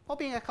 Well,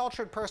 being a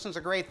cultured person is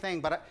a great thing,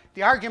 but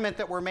the argument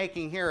that we're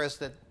making here is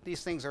that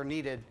these things are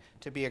needed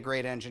to be a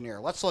great engineer.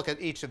 Let's look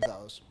at each of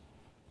those.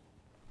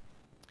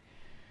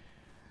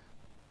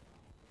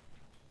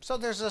 So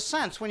there's a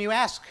sense when you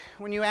ask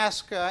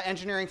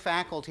engineering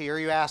faculty, or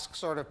you ask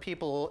sort of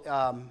people,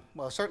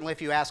 well, certainly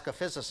if you ask a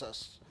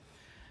physicist,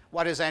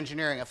 what is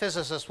engineering? A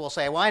physicist will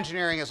say, well,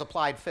 engineering is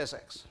applied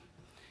physics.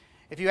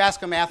 If you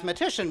ask a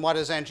mathematician what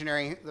is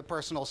engineering, the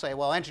person will say,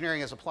 well, engineering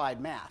is applied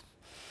math.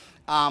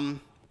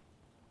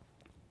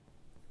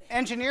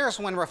 Engineers,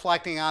 when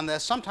reflecting on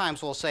this,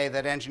 sometimes will say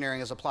that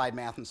engineering is applied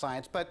math and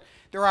science, but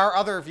there are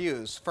other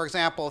views. For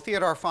example,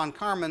 Theodor von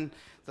Karman,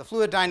 the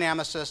fluid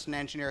dynamicist and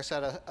engineer,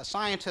 said a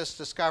scientist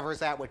discovers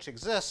that which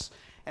exists,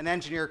 an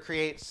engineer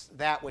creates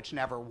that which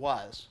never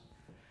was.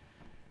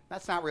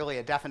 That's not really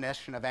a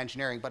definition of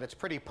engineering, but it's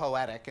pretty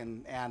poetic,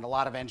 and a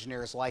lot of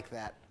engineers like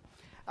that.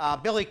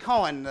 Billy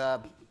Cohen,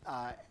 the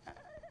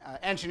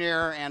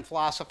engineer and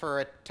philosopher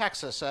at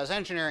Texas, says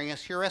engineering is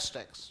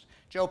heuristics.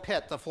 Joe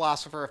Pitt, the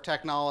philosopher of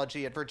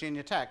technology at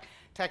Virginia Tech,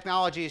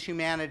 technology is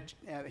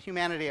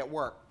humanity at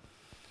work.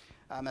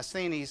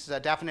 Massini's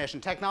definition,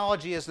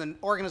 technology is an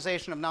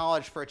organization of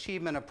knowledge for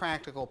achievement of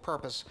practical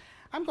purpose.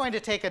 I'm going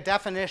to take a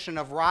definition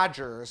of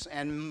Rogers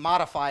and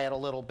modify it a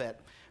little bit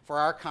for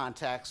our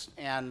context,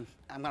 and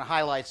I'm going to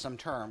highlight some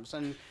terms.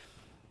 And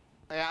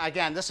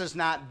again, this is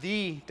not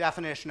the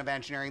definition of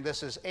engineering.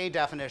 This is a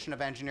definition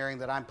of engineering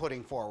that I'm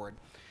putting forward.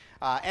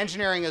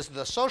 Engineering is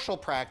the social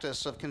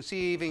practice of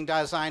conceiving,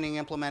 designing,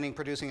 implementing,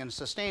 producing, and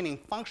sustaining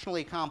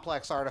functionally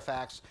complex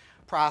artifacts,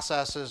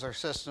 processes, or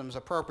systems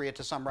appropriate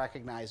to some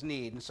recognized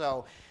need. And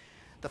so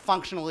the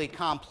functionally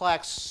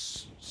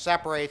complex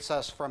separates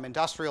us from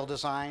industrial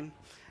design.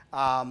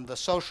 The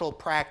social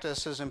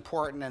practice is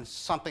important and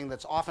something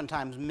that's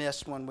oftentimes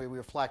missed when we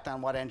reflect on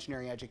what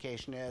engineering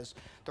education is.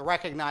 The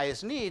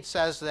recognized need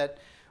says that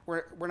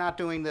we're not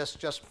doing this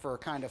just for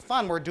kind of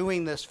fun. We're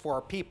doing this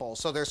for people.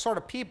 So there's sort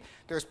of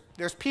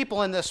there's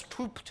people in this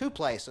two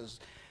places.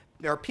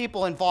 There are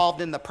people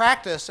involved in the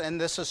practice, and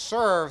this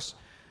serves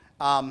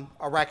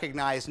a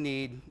recognized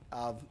need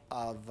of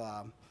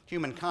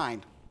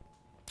humankind.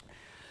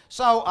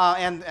 So,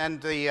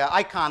 and the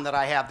icon that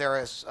I have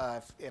there is,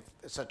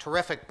 it's a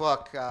terrific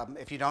book.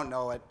 If you don't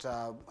know it,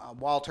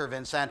 Walter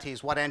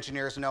Vincenti's What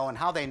Engineers Know and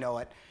How They Know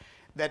It,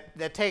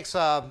 that takes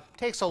a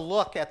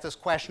look at this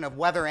question of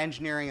whether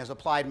engineering is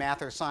applied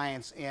math or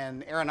science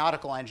in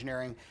aeronautical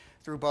engineering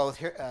through both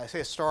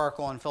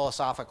historical and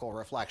philosophical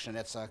reflection.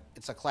 It's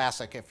a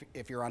classic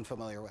if you're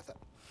unfamiliar with it.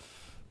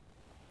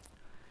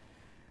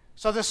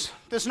 So this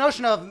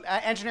notion of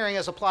engineering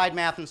as applied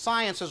math and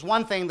science is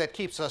one thing that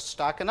keeps us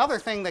stuck. Another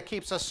thing that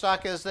keeps us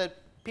stuck is that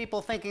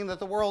people thinking that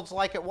the world's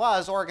like it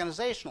was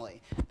organizationally,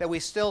 that we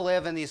still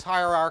live in these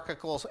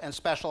hierarchical and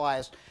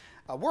specialized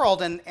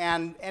world,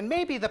 and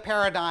maybe the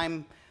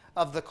paradigm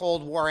of the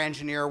Cold War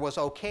engineer was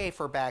okay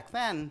for back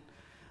then,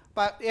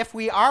 but if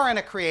we are in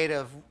a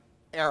creative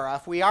era,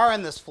 if we are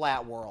in this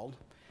flat world,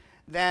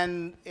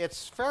 then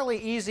it's fairly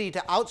easy to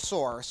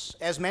outsource,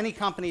 as many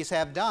companies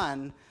have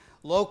done,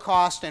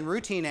 low-cost and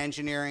routine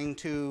engineering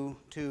to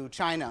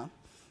China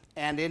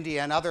and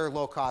India and other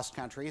low-cost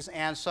countries.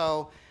 And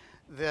so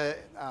the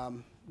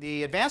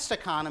advanced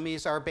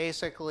economies are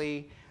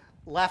basically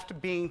left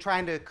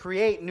trying to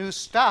create new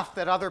stuff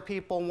that other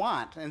people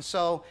want. And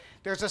so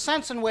there's a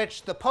sense in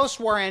which the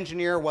post-war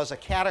engineer was a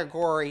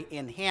category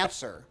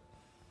enhancer.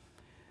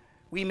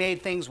 We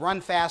made things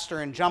run faster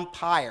and jump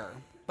higher,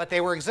 but they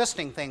were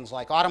existing things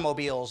like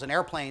automobiles and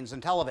airplanes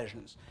and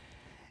televisions.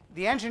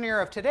 The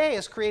engineer of today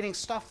is creating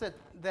stuff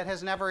that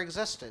has never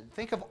existed.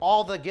 Think of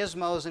all the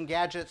gizmos and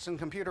gadgets and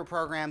computer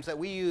programs that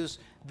we use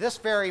this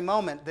very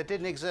moment that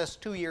didn't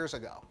exist 2 years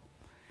ago.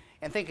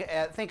 And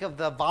think of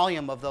the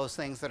volume of those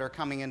things that are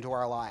coming into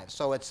our lives.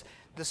 So it's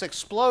this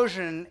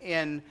explosion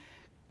in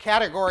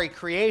category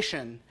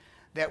creation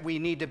that we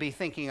need to be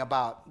thinking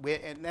about.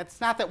 And it's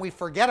not that we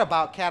forget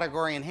about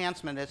category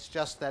enhancement, it's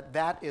just that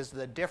that is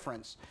the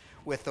difference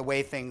with the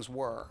way things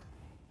were.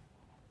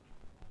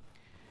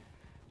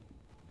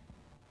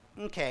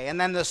 Okay, and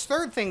then this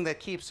third thing that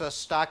keeps us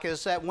stuck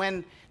is that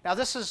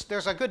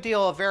there's a good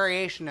deal of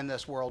variation in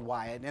this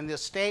worldwide. In the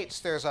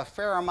States, there's a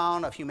fair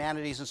amount of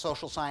humanities and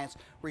social science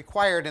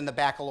required in the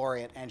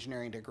baccalaureate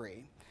engineering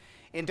degree.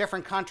 In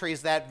different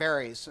countries, that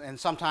varies, and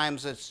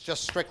sometimes it's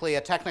just strictly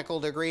a technical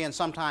degree, and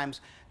sometimes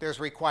there's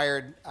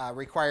required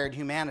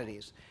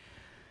humanities.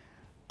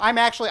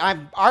 I've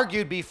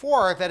argued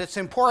before that it's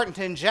important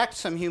to inject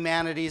some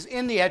humanities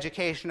in the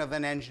education of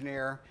an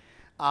engineer,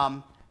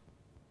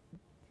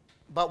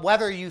 but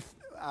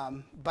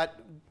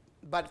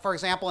for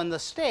example, in the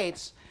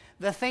States,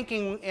 the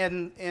thinking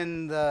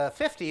in the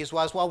 50s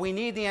was, well, we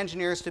need the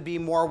engineers to be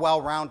more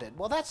well-rounded.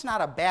 Well, that's not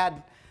a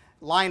bad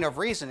line of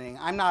reasoning.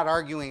 I'm not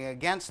arguing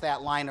against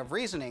that line of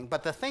reasoning,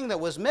 but the thing that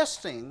was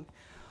missing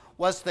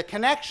was the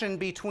connection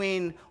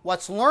between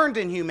what's learned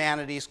in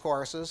humanities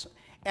courses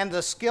and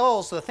the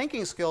skills, the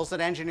thinking skills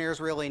that engineers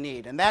really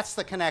need. And that's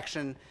the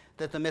connection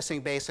that the missing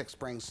basics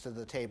brings to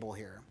the table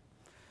here.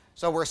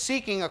 So we're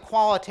seeking a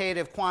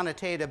qualitative,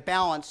 quantitative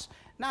balance,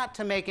 not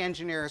to make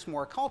engineers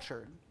more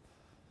cultured,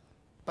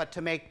 but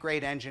to make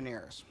great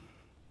engineers.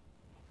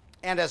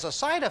 And as a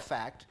side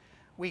effect,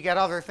 we get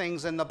other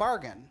things in the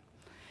bargain.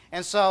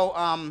 And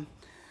so,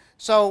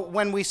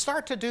 when we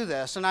start to do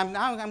this, and I'm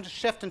going to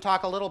shift and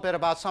talk a little bit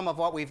about some of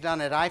what we've done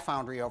at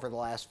iFoundry over the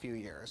last few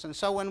years. And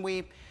so when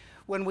we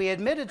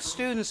admitted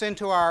students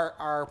into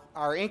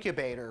our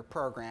incubator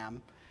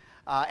program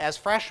as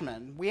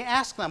freshmen, we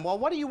asked them, well,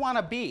 what do you want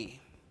to be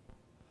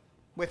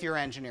with your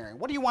engineering?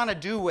 What do you want to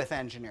do with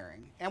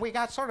engineering? And we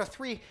got sort of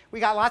we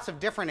got lots of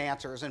different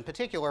answers in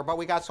particular, but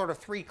we got sort of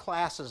three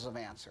classes of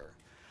answer.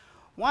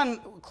 One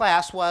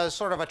class was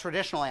sort of a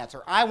traditional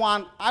answer. I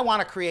want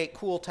to create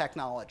cool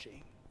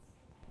technology.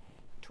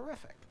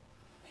 Terrific.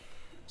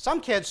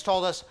 Some kids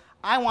told us,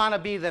 I want to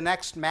be the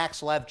next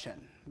Max Levchin.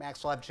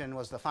 Max Levchin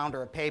was the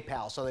founder of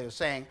PayPal, so they were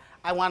saying,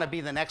 I want to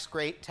be the next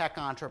great tech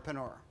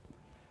entrepreneur.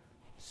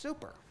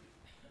 Super.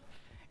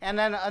 And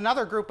then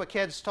another group of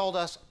kids told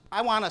us,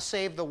 I want to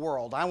save the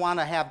world. I want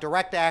to have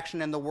direct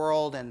action in the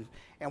world and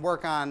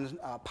work on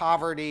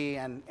poverty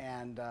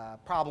and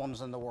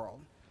problems in the world.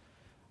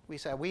 We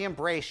said, we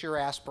embrace your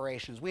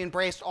aspirations. We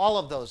embraced all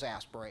of those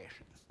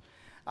aspirations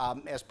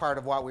as part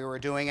of what we were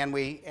doing, and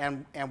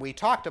we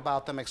talked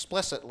about them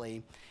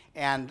explicitly.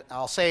 And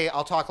I'll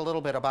talk a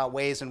little bit about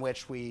ways in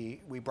which we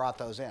brought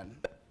those in.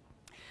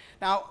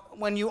 Now,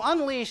 when you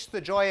unleash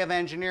the joy of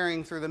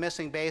engineering through the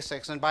missing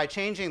basics, and by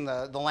changing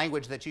the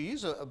language that you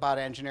use about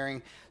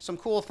engineering, some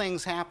cool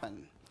things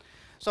happen.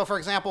 So, for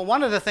example,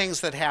 one of the things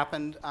that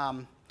happened,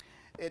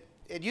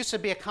 it used to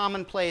be a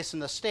commonplace in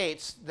the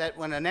States that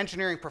when an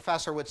engineering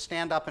professor would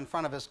stand up in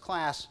front of his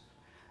class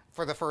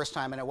for the first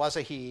time, and it was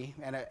a he,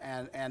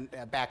 and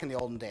back in the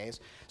olden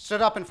days,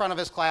 stood up in front of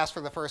his class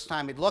for the first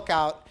time, he'd look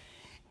out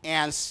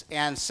and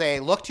say,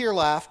 look to your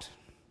left,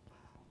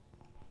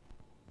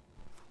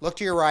 look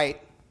to your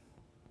right,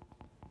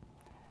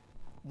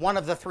 one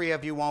of the three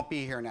of you won't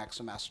be here next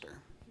semester.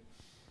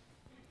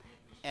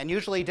 And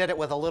usually did it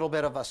with a little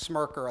bit of a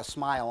smirk or a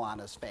smile on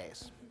his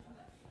face.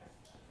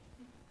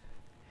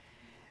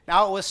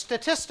 Now, it was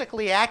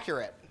statistically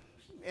accurate.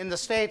 In the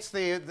States,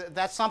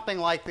 that's something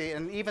like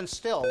and even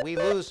still, we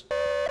lose.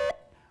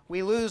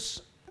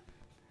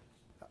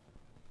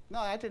 No,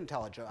 I didn't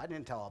tell a joke. I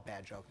didn't tell a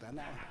bad joke then.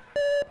 No.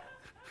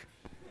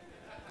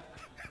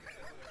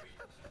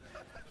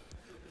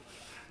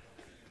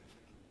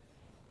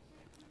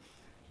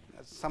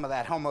 That's some of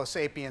that Homo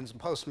sapiens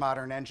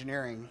postmodern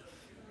engineering.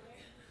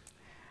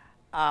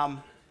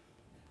 That's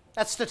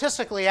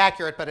statistically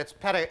accurate, but it's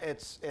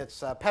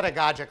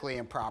pedagogically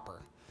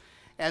improper.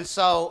 And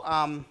so,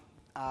 and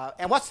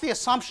what's the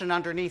assumption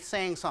underneath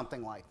saying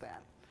something like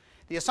that?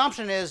 The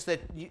assumption is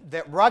that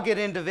rugged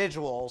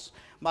individuals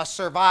must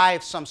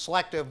survive some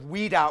selective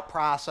weed-out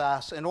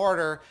process in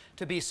order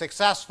to be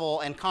successful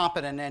and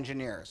competent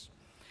engineers.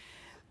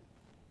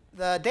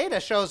 The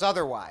data shows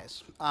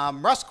otherwise.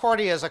 Russ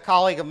Cordy is a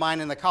colleague of mine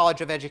in the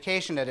College of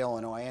Education at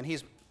Illinois, and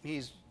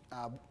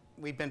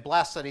we've been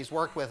blessed that he's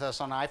worked with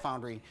us on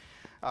iFoundry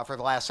for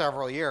the last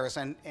several years.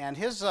 And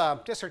his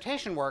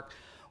dissertation work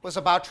was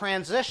about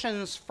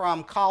transitions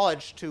from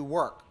college to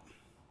work.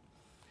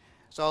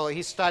 So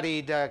he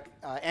studied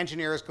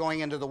engineers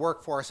going into the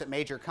workforce at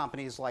major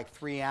companies like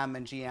 3M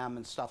and GM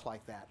and stuff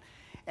like that.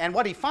 And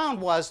what he found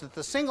was that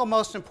the single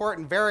most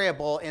important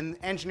variable in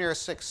engineers'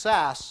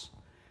 success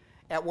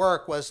at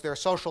work was their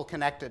social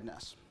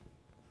connectedness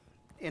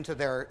into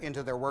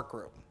their work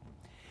group.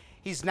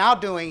 He's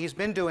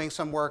been doing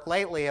some work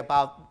lately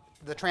about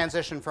the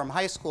transition from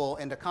high school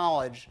into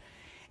college,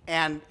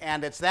 and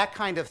it's that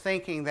kind of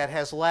thinking that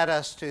has led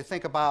us to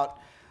think about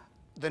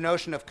the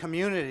notion of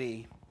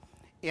community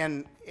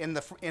in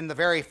the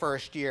very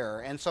first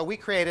year. And so we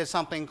created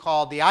something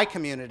called the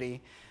iCommunity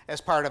as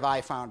part of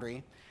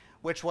iFoundry,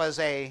 which was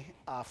a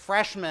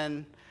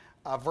freshman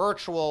a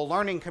virtual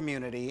learning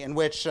community in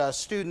which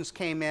students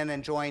came in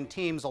and joined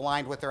teams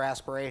aligned with their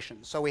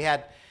aspirations. So we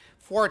had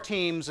 4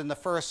 teams in the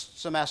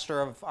first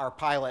semester of our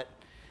pilot.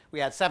 We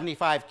had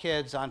 75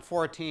 kids on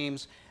 4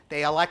 teams.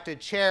 They elected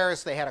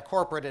chairs. They had a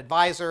corporate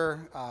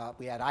advisor.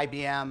 We had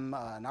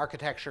IBM, an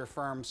architecture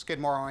firm,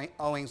 Skidmore,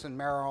 Owings and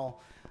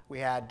Merrill. We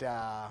had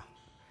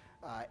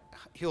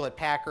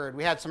Hewlett-Packard.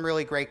 We had some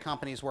really great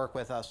companies work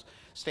with us,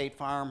 State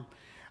Farm,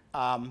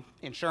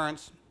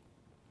 Insurance.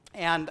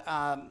 And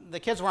the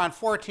kids were on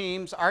 4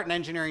 teams: art and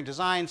engineering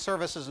design,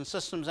 services and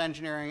systems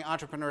engineering,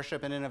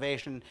 entrepreneurship and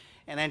innovation,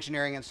 and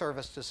engineering and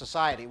service to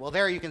society. Well,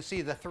 there you can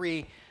see the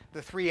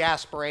three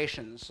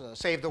aspirations: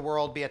 save the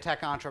world, be a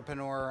tech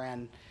entrepreneur,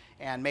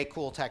 and make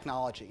cool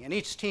technology. And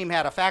each team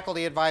had a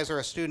faculty advisor,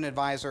 a student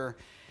advisor,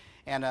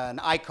 and an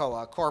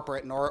ICO, a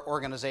corporate and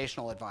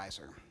organizational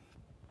advisor.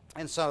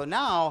 And so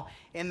now,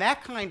 in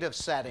that kind of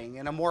setting,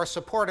 in a more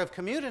supportive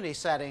community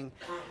setting,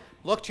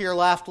 look to your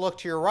left, look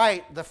to your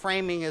right, the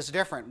framing is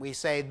different. We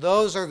say,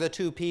 those are the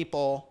 2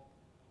 people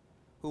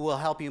who will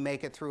help you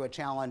make it through a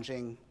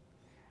challenging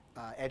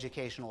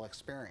educational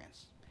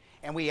experience.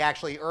 And we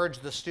actually urge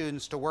the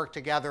students to work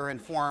together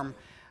and form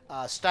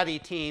study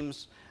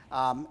teams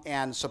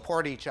and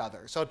support each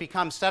other. So it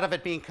becomes, instead of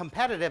it being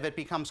competitive, it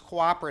becomes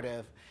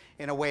cooperative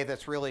in a way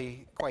that's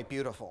really quite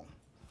beautiful.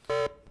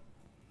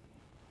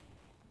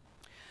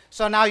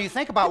 So now you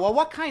think about, well,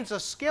 what kinds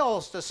of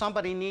skills does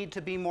somebody need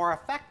to be more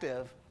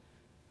effective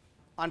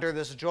under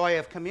this joy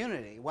of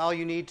community? Well,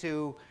 you need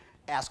to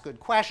ask good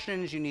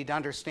questions. You need to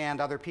understand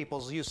other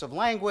people's use of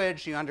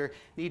language. You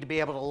need to be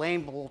able to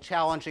label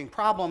challenging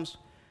problems.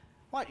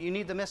 What? You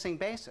need the missing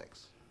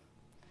basics.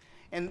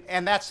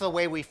 And that's the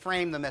way we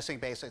frame the missing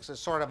basics. It's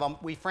sort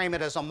of we frame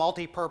it as a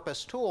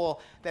multi-purpose tool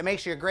that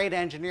makes you a great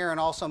engineer and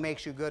also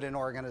makes you good in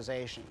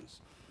organizations.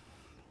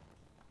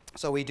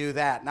 So we do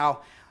that.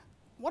 Now,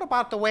 what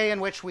about the way in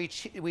which we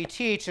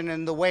teach and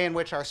in the way in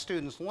which our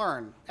students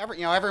learn?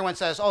 Everyone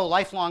says, oh,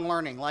 lifelong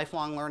learning,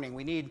 lifelong learning.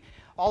 We need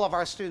all of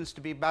our students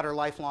to be better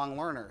lifelong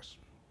learners.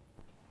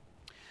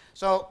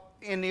 So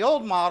in the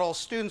old model,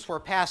 students were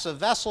passive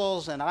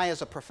vessels, and I,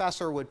 as a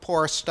professor, would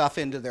pour stuff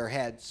into their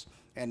heads.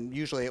 And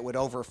usually it would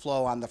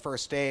overflow on the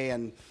first day,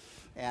 and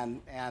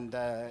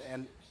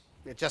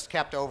it just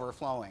kept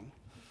overflowing.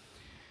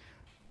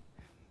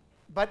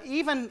 But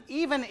even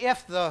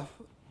if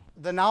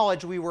the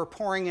knowledge we were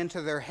pouring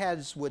into their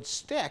heads would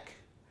stick,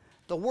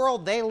 the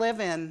world they live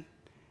in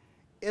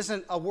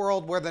isn't a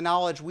world where the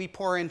knowledge we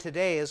pour in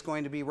today is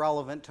going to be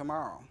relevant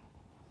tomorrow.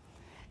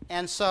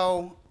 And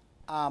so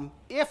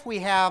if we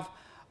have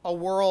a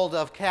world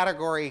of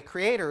category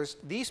creators,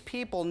 these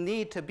people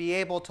need to be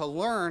able to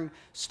learn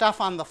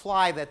stuff on the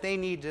fly that they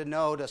need to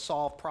know to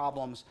solve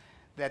problems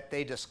that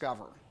they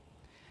discover.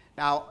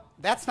 Now,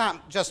 that's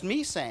not just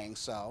me saying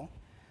so.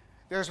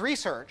 There's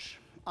research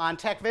on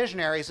tech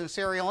visionaries and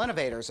serial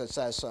innovators that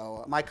says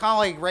so. My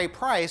colleague Ray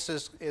Price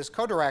is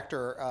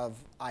co-director of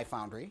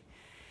iFoundry,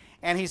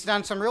 and he's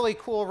done some really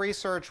cool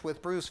research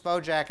with Bruce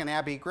Vojak and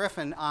Abby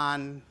Griffin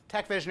on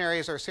tech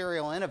visionaries or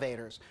serial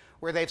innovators,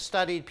 where they've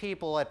studied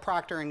people at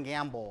Procter &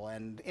 Gamble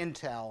and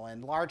Intel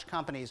and large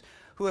companies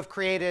who have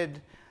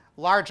created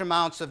large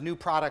amounts of new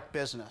product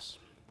business.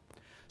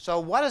 So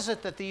what is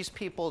it that these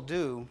people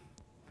do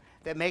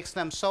that makes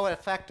them so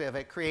effective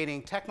at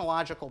creating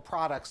technological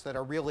products that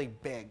are really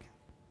big?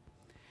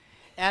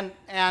 And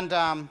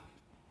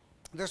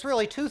there's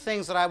really 2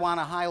 things that I want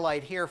to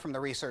highlight here from the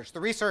research.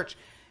 The research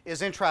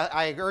is interesting.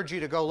 I urge you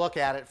to go look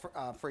at it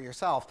for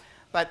yourself.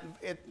 But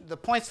the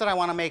points that I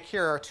want to make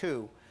here are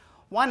 2.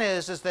 One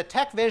is that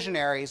tech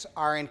visionaries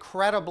are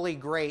incredibly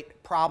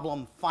great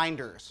problem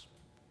finders.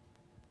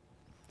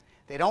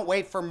 They don't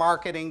wait for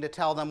marketing to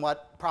tell them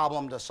what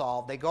problem to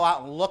solve. They go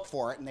out and look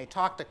for it, and they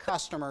talk to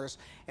customers,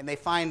 and they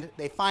find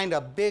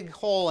a big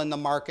hole in the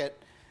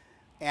market,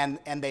 and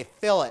they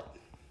fill it.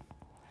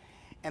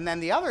 And then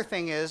the other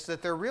thing is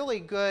that they're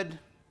really good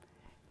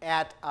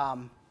at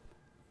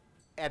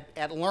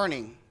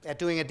learning, at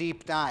doing a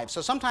deep dive.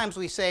 So sometimes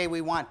we say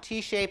we want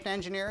T-shaped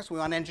engineers. We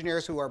want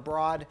engineers who are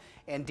broad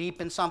and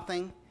deep in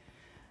something.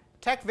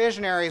 Tech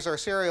visionaries or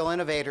serial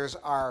innovators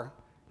are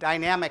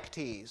dynamic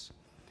Ts.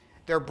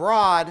 They're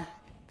broad,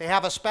 they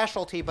have a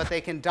specialty, but they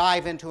can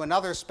dive into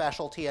another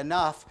specialty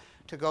enough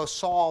to go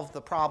solve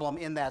the problem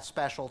in that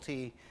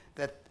specialty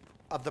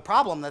of the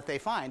problem that they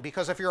find.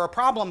 Because if you're a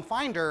problem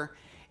finder,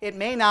 it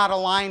may not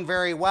align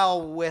very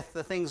well with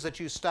the things that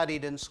you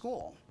studied in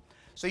school.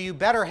 So you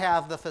better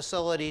have the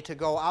facility to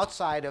go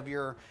outside of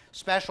your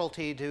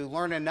specialty to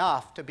learn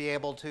enough to be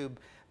able to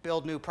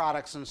build new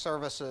products and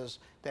services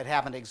that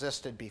haven't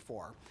existed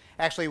before.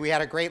 Actually, we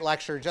had a great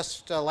lecture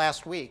just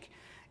last week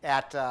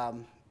at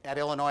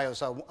Illinois. It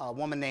was a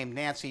woman named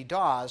Nancy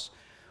Dawes,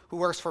 who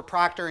works for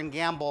Procter &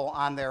 Gamble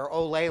on their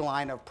Olay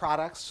line of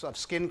products of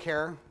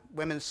skincare,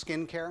 women's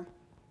skincare.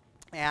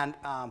 And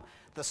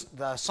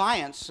the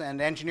science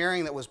and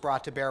engineering that was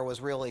brought to bear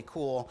was really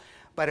cool,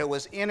 but it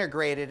was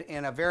integrated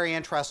in a very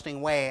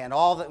interesting way. And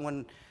all that,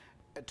 when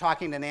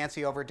talking to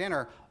Nancy over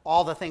dinner,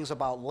 all the things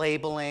about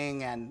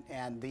labeling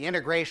and the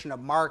integration of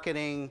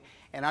marketing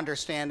and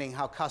understanding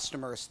how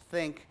customers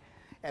think,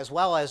 as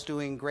well as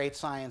doing great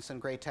science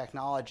and great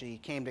technology,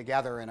 came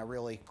together in a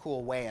really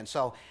cool way. And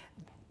so,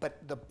 but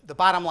the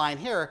bottom line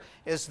here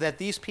is that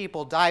these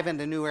people dive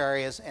into new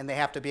areas and they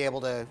have to be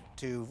able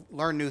to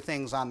learn new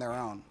things on their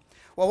own.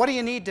 Well, what do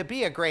you need to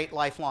be a great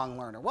lifelong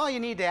learner? Well, you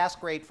need to ask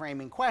great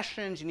framing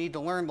questions. You need to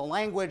learn the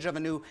language of a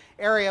new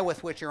area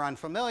with which you're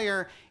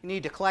unfamiliar. You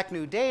need to collect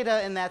new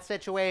data in that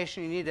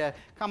situation. You need to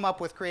come up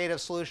with creative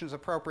solutions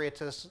appropriate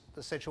to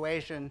the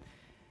situation.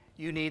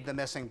 You need the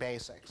missing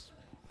basics.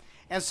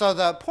 And so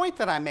the point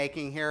that I'm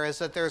making here is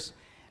that there's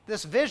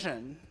this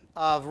vision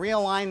of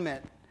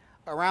realignment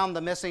around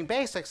the missing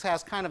basics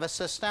has kind of a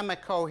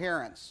systemic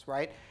coherence,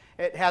 right?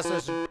 It has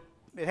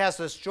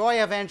this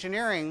joy of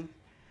engineering,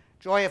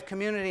 joy of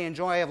community, and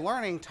joy of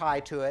learning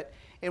tied to it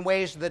in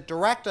ways that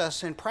direct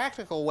us in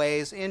practical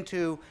ways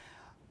into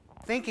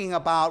thinking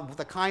about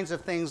the kinds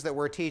of things that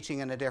we're teaching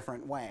in a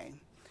different way.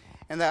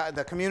 And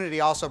the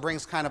community also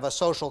brings kind of a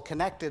social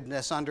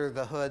connectedness under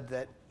the hood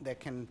that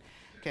can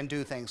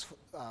do things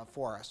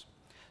for us.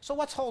 So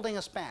what's holding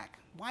us back?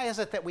 Why is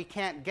it that we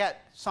can't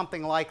get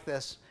something like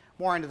this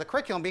more into the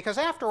curriculum? Because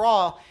after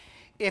all,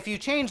 if you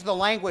change the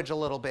language a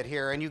little bit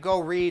here and you go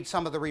read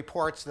some of the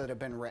reports that have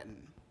been written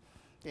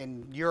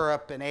in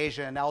Europe and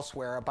Asia and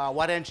elsewhere about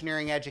what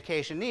engineering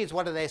education needs,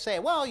 what do they say?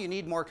 Well, you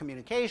need more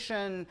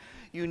communication,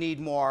 you need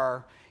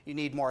more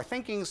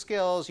thinking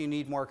skills, you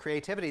need more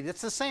creativity.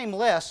 It's the same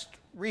list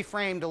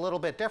reframed a little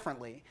bit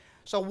differently.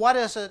 So what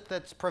is it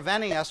that's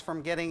preventing us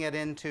from getting it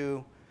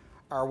into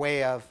our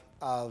way of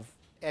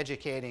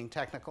educating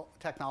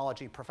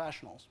technology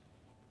professionals?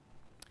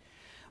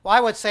 Well, I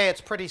would say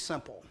it's pretty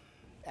simple,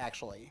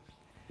 actually.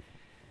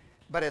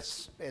 But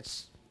it's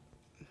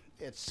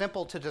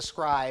simple to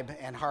describe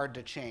and hard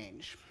to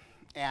change.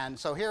 And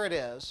so here it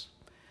is.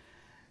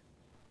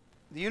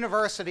 The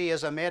university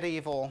is a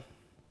medieval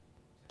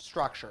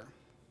structure.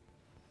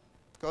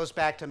 It goes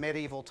back to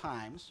medieval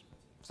times.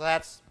 So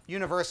that's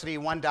University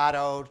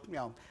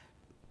 1.0,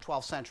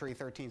 12th century,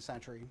 13th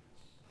century.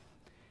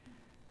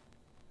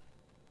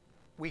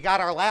 We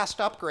got our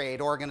last upgrade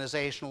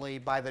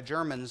organizationally by the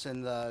Germans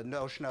in the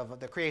notion of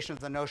the creation of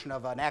the notion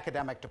of an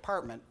academic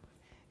department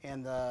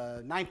in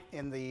the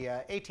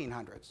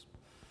 1800s.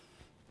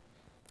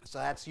 So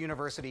that's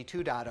University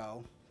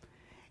 2.0.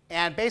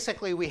 And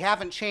basically, we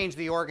haven't changed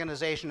the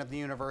organization of the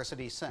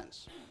university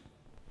since.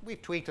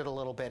 We've tweaked it a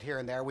little bit here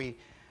and there. We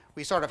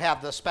sort of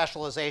have the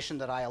specialization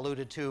that I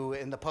alluded to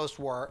in the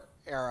post-war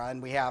era,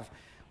 and we have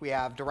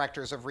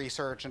directors of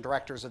research and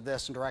directors of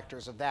this and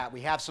directors of that.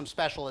 We have some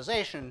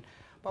specialization,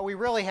 but we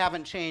really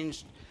haven't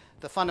changed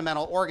the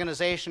fundamental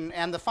organization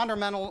and the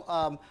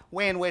fundamental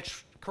way in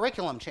which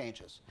curriculum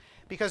changes.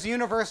 Because the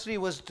university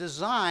was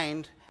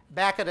designed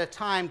back at a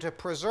time to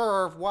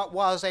preserve what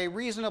was a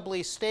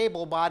reasonably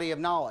stable body of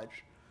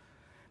knowledge.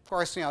 Of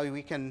course,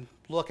 we can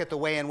look at the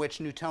way in which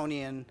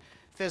Newtonian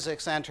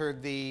physics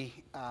entered the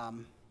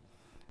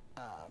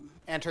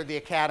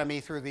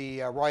academy through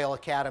the Royal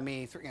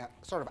Academy, through,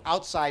 sort of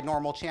outside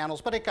normal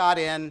channels, but it got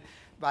in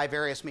by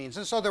various means.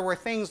 And so there were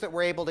things that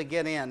were able to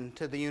get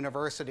into the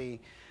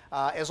university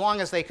as long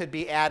as they could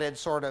be added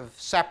sort of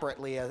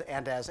separately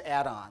and as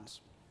add-ons.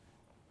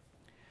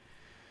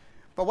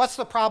 But what's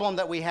the problem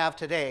that we have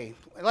today?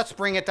 Let's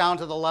bring it down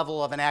to the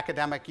level of an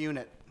academic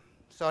unit.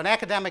 So an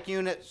academic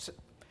unit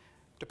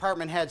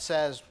department head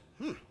says,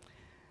 the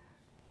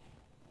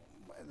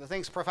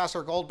things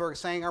Professor Goldberg is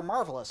saying are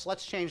marvelous.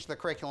 Let's change the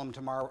curriculum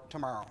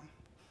tomorrow.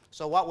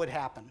 So what would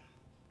happen?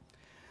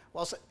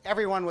 Well, so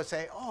everyone would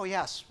say, oh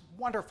yes,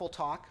 wonderful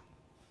talk.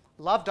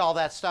 Loved all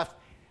that stuff.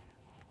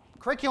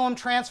 Curriculum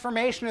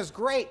transformation is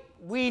great.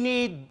 We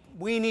need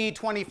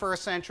 21st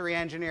century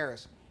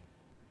engineers.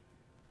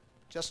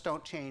 Just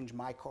don't change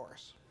my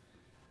course.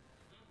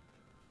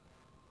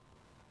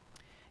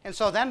 And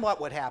so then what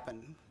would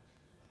happen?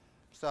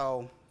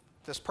 So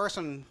this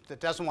person that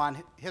doesn't want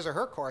his or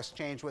her course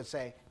changed would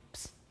say,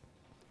 psst,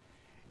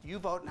 you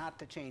vote not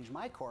to change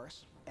my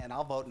course, and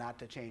I'll vote not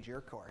to change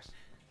your course.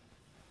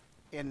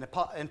 In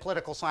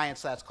political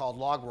science, that's called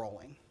log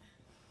rolling.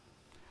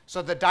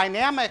 So the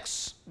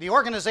dynamics, the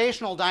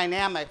organizational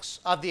dynamics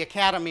of the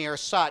academy are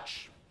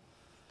such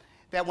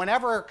that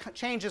whenever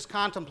change is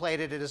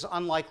contemplated, it is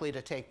unlikely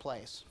to take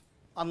place,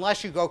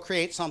 unless you go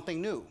create something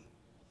new.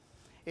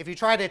 If you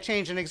try to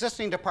change an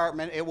existing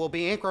department, it will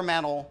be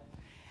incremental,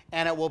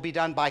 and it will be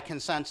done by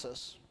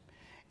consensus,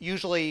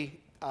 usually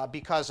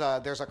because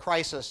there's a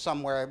crisis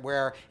somewhere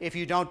where if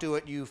you don't do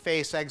it, you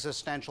face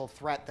existential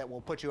threat that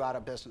will put you out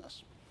of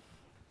business.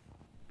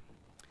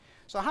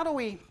 So how do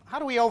we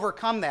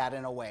overcome that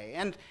in a way?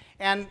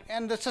 And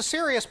it's a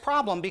serious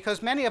problem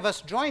because many of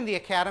us join the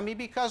academy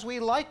because we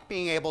like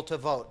being able to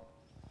vote.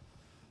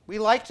 We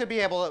like to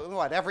be able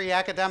to, every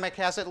academic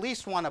has at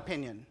least one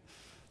opinion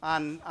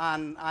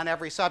on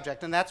every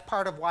subject, and that's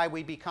part of why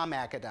we become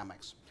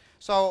academics.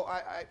 So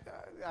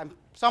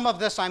some of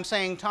this I'm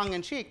saying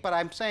tongue-in-cheek, but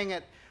I'm saying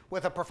it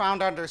with a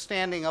profound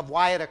understanding of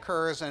why it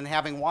occurs and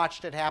having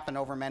watched it happen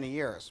over many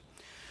years.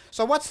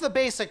 So what's the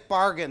basic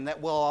bargain that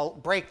will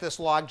break this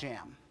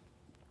logjam?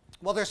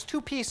 Well, there's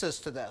two pieces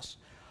to this.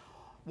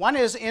 One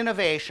is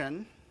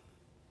innovation,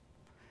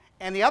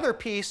 and the other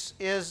piece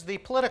is the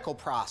political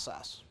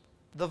process,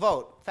 the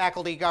vote,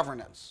 faculty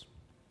governance.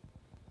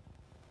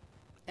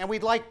 And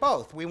we'd like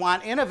both. We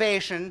want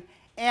innovation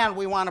and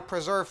we want to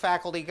preserve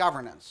faculty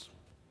governance.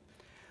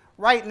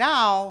 Right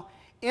now,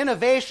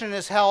 innovation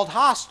is held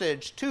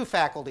hostage to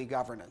faculty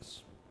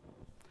governance.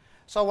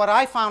 So what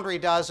iFoundry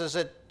does is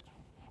it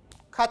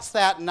cuts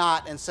that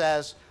knot and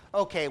says,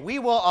 okay, we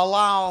will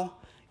allow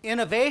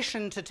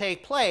innovation to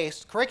take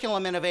place,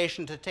 curriculum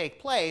innovation to take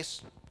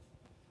place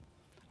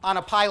on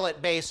a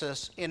pilot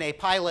basis in a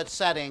pilot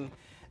setting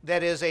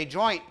that is a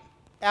joint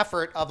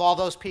effort of all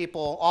those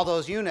people, all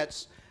those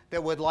units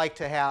that would like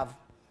to have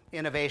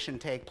innovation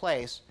take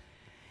place.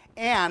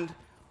 And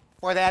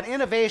for that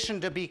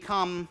innovation to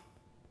become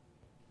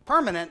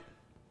permanent,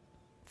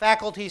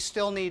 faculty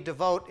still need to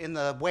vote in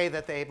the way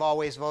that they've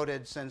always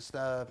voted since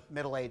the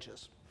Middle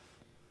Ages.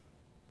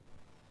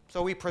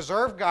 So we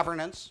preserve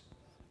governance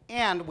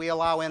and we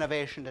allow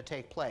innovation to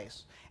take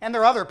place. And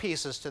there are other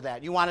pieces to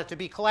that. You want it to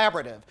be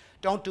collaborative.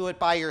 Don't do it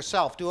by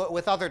yourself. Do it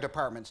with other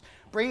departments.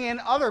 Bring in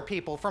other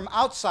people from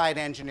outside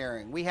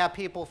engineering. We have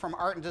people from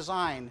art and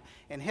design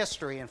and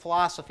history and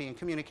philosophy and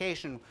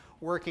communication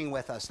working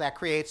with us. That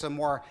creates a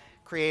more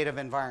creative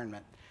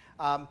environment.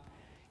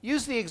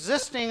 Use the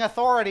existing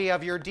authority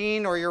of your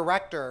dean or your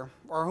rector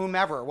or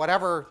whomever,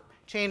 whatever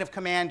chain of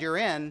command you're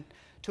in,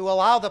 to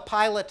allow the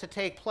pilot to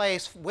take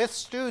place with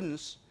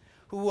students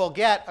who will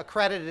get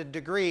accredited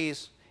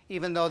degrees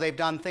even though they've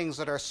done things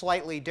that are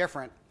slightly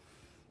different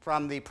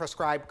from the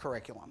prescribed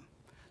curriculum.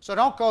 So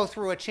don't go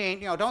through a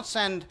change, don't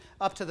send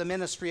up to the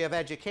Ministry of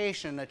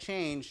Education a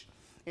change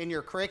in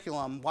your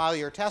curriculum while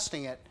you're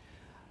testing it.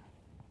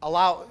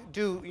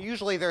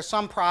 Usually there's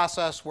some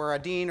process where a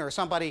dean or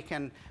somebody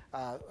can,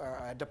 or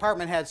a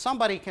department head,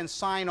 somebody can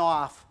sign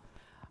off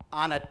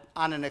on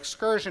an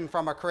excursion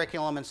from a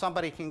curriculum and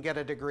somebody can get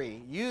a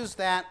degree. Use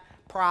that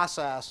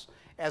process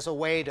as a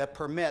way to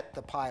permit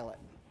the pilot.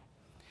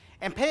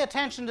 And pay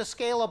attention to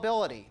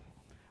scalability.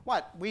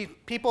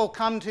 People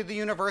come to the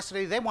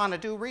university, they want to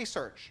do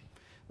research.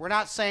 We're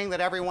not saying that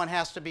everyone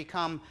has to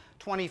become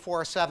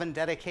 24/7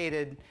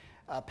 dedicated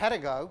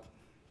pedagogue.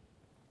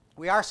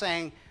 We are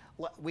saying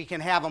we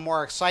can have a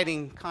more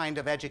exciting kind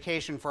of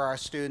education for our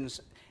students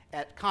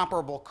at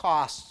comparable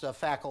costs of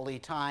faculty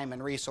time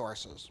and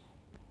resources.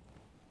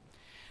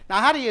 Now,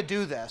 how do you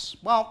do this?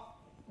 Well,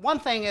 one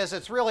thing is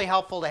it's really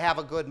helpful to have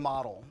a good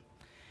model.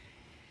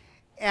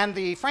 And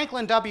the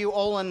Franklin W.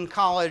 Olin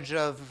College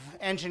of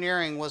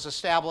Engineering was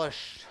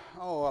established,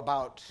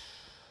 about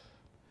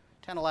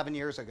 10, 11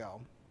 years ago.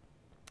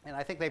 And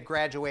I think they've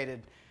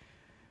graduated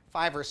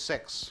 5 or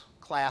 6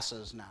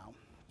 classes now.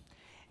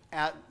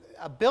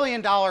 A $1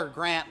 billion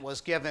grant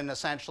was given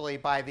essentially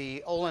by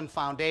the Olin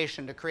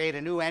Foundation to create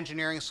a new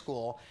engineering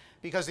school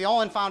because the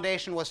Olin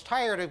Foundation was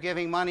tired of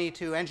giving money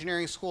to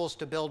engineering schools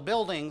to build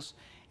buildings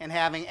and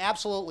having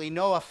absolutely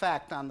no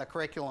effect on the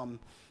curriculum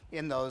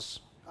in those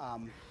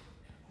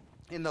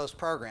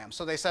programs.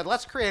 So they said,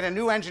 let's create a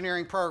new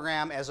engineering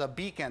program as a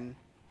beacon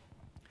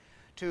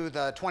to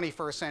the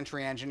 21st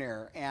century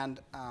engineer.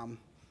 And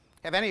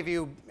have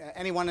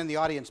anyone in the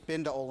audience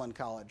been to Olin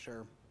College?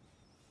 Or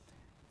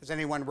has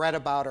anyone read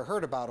about or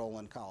heard about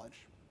Olin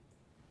College?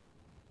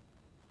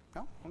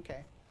 No?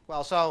 Okay.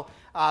 Well, so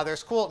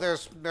there's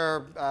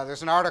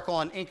an article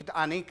on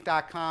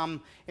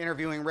Inc.com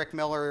interviewing Rick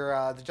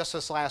Miller just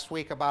this last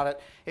week about it.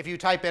 If you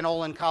type in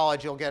Olin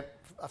College, you'll get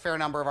a fair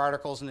number of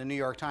articles in the New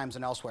York Times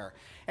and elsewhere.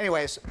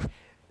 Anyways,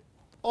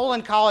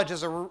 Olin College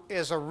is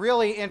a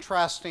really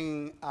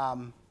interesting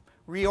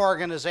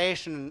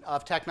reorganization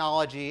of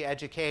technology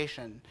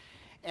education.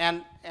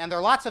 And there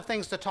are lots of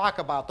things to talk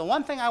about. The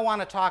one thing I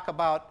want to talk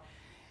about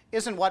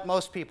isn't what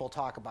most people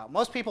talk about.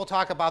 Most people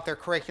talk about their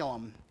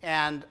curriculum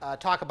and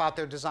talk about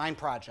their design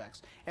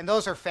projects. And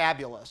those are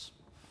fabulous.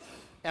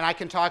 And I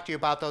can talk to you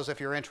about those if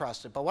you're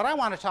interested. But what I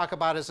want to talk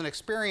about is an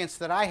experience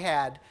that I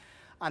had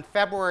on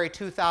February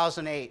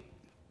 2008.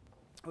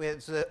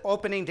 It's the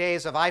opening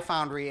days of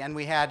iFoundry, and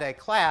we had a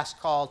class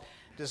called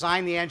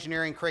Design the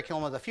Engineering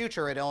Curriculum of the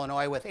Future at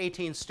Illinois with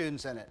 18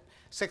 students in it,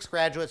 6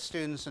 graduate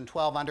students and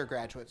 12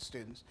 undergraduate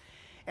students.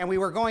 And we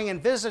were going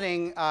and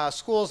visiting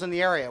schools in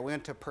the area. We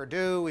went to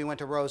Purdue, we went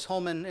to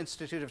Rose-Hulman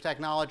Institute of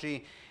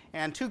Technology,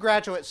 and 2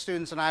 graduate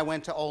students and I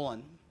went to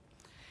Olin.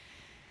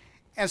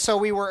 And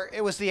so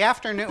it was in the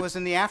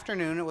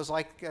afternoon, it was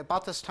like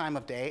about this time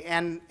of day,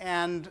 and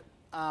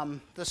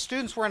the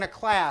students were in a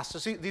class.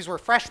 These were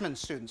freshman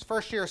students,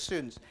 first-year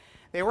students.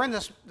 They were in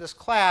this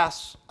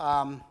class,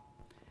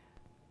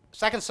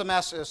 second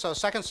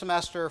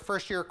semester,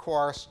 first-year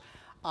course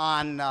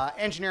on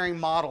engineering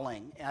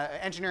modeling,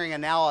 engineering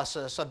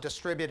analysis of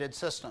distributed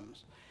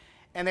systems.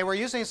 And they were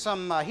using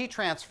some heat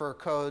transfer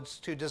codes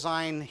to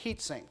design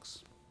heat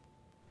sinks.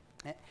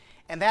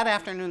 And that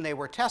afternoon, they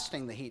were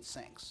testing the heat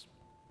sinks.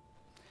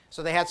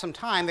 So they had some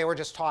time, they were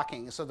just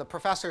talking. So the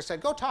professor said,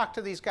 go talk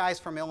to these guys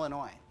from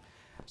Illinois.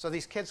 So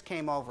these kids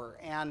came over,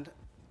 and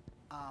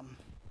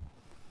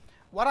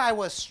what I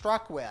was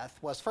struck with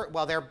was,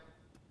 well, they're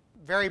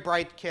very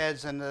bright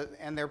kids, and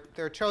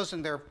they're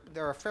chosen.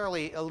 They're a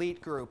fairly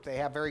elite group. They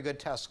have very good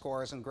test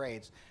scores and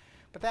grades,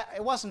 but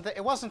it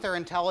wasn't their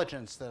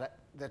intelligence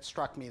that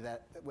struck me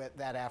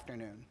that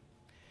afternoon.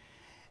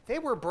 They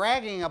were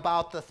bragging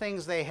about the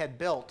things they had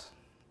built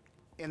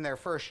in their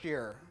first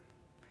year.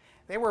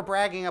 They were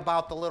bragging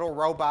about the little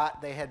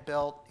robot they had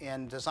built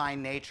in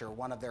Design Nature,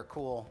 one of their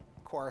cool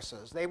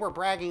courses. They were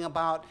bragging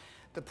about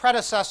the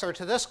predecessor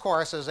to this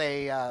course is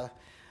an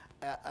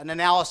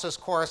analysis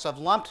course of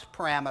lumped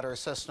parameter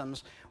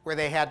systems, where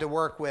they had to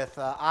work with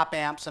op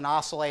amps and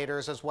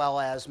oscillators as well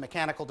as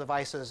mechanical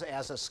devices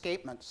as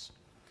escapements.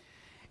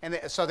 And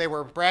so they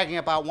were bragging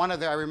about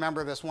I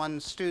remember this one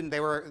student,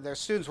 their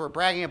students were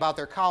bragging about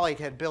their colleague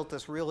had built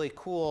this really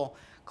cool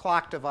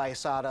clock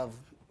device out of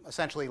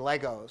essentially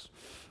Legos.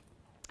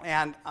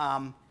 And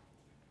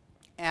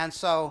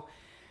so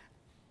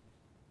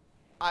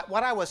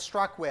what I was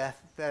struck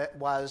with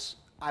was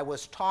I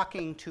was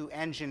talking to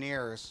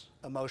engineers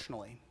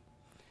emotionally.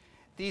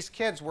 These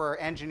kids were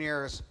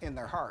engineers in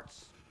their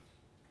hearts.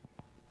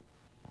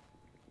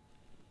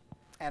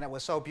 And it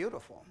was so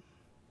beautiful,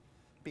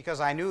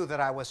 because I knew that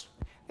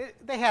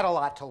they had a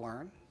lot to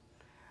learn,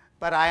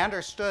 but I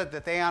understood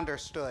that they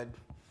understood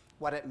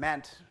what it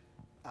meant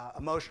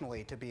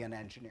emotionally to be an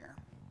engineer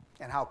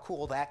and how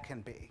cool that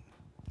can be.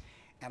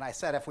 And I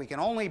said, if we can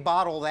only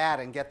bottle that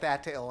and get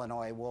that to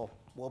Illinois,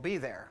 we'll be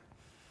there.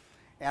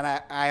 And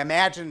I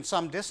imagined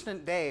some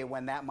distant day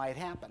when that might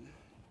happen.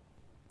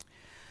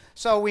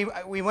 So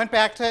we went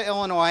back to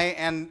Illinois,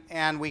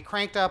 and we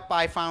cranked up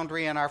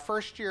iFoundry. In our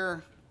first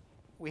year,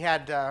 we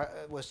had,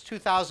 it was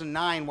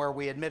 2009 where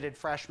we admitted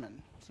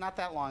freshmen. It's not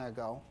that long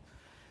ago.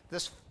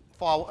 This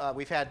fall,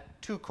 we've had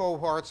 2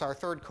 cohorts. Our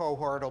 3rd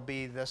cohort will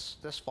be this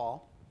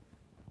fall.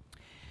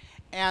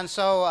 And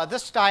so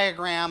this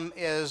diagram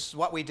is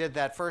what we did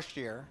that first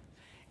year.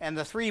 And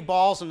the 3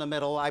 balls in the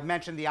middle, I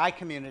mentioned the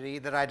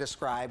iCommunity that I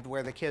described,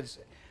 where the kids,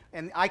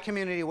 and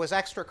iCommunity was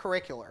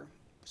extracurricular.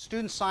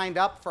 Students signed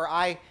up for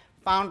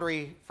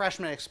iFoundry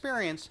freshman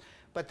experience,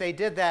 but they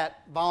did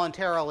that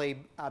voluntarily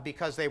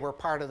because they were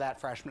part of that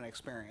freshman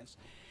experience.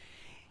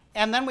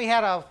 And then we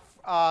had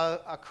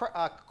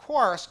a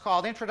course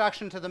called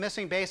Introduction to the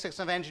Missing Basics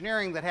of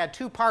Engineering that had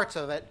 2 parts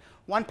of it.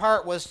 One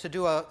part was to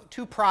do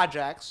 2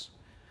 projects,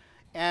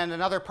 and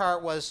another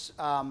part was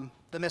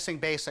the Missing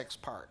Basics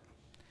part.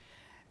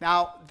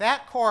 Now,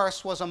 that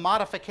course was a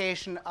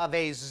modification of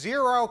a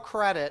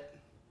 0-credit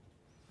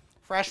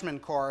freshman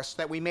course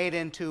that we made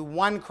into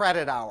 1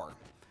 credit hour.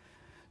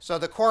 So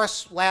the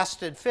course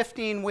lasted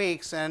 15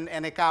 weeks, and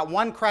it got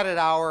 1 credit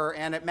hour,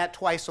 and it met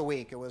twice a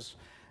week.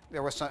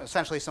 There was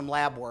essentially some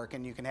lab work,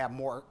 and you can have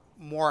more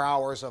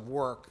hours of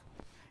work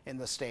in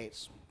the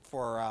States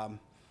for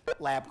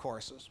lab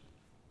courses.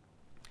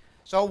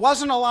 So it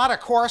wasn't a lot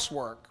of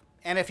coursework.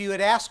 And if you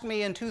had asked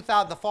me in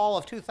the fall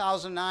of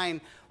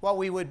 2009 what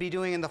we would be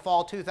doing in the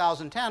fall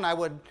 2010, I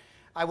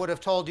would have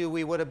told you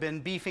we would have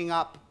been beefing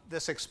up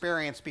this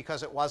experience,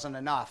 because it wasn't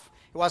enough.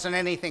 It wasn't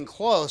anything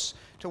close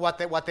to what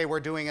they were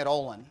doing at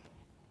Olin.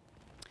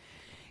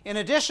 In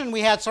addition,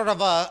 we had sort of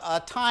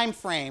a time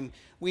frame.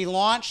 We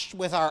launched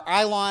with our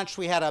iLaunch.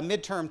 We had a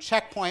midterm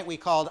checkpoint we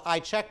called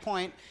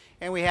iCheckpoint,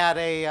 and we had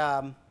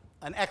an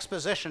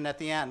exposition at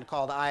the end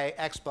called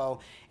iExpo.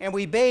 And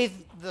we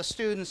bathed the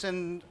students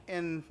in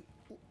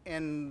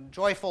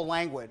joyful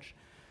language,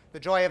 the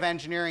joy of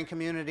engineering,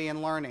 community,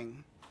 and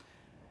learning.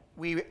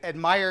 We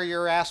admire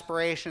your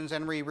aspirations,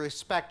 and we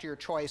respect your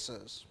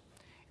choices.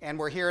 And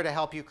we're here to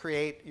help you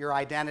create your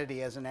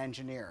identity as an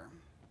engineer.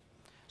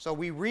 So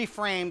we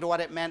reframed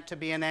what it meant to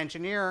be an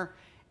engineer,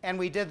 and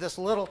we did this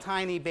little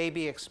tiny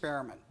baby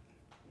experiment.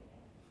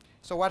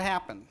 So what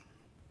happened?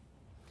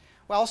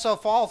 Well, so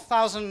fall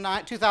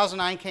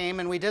 2009 came,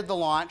 and we did the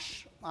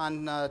launch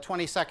on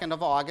 22nd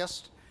of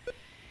August.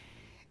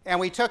 And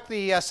we took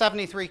the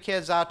 73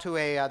 kids out to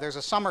there's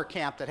a summer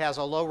camp that has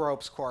a low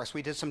ropes course.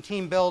 We did some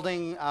team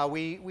building.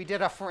 We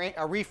did a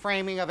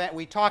reframing event.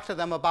 We talked to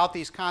them about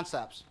these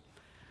concepts.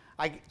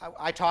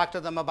 I talked to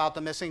them about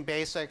the missing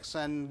basics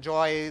and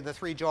joy, the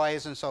 3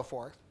 joys, and so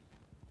forth.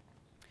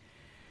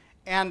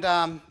 And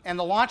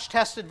the launch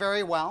tested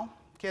very well.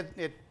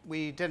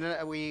 We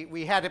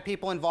had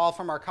people involved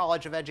from our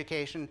College of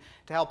Education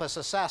to help us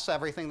assess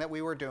everything that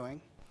we were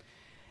doing.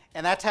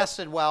 And that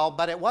tested well,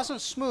 but it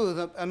wasn't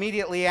smooth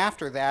immediately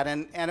after that,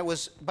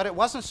 but it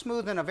wasn't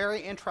smooth in a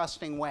very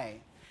interesting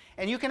way.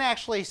 And you can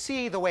actually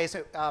see the ways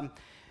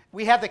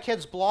we had the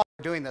kids blog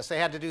doing this. They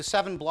had to do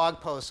 7 blog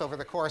posts over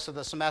the course of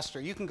the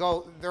semester. You can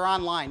go, they're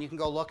online, you can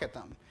go look at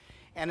them.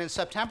 And in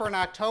September and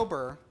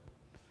October,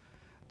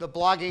 the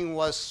blogging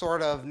was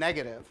sort of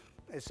negative.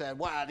 It said,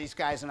 wow, these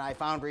guys in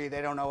iFoundry,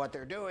 they don't know what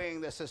they're doing.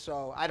 This is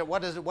so,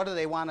 what do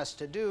they want us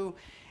to do?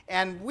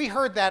 And we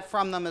heard that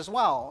from them as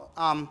well.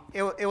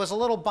 It was a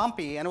little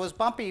bumpy, and it was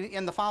bumpy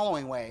in the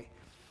following way.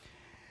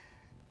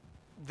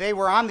 they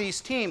were on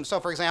these teams. So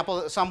for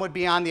example, some would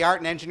be on the art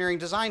and engineering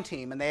design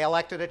team, and they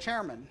elected a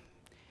chairman.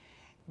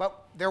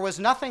 But there was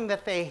nothing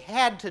that they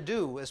had to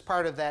do as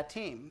part of that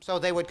team. So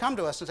they would come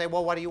to us and say,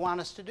 well, what do you want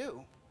us to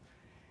do?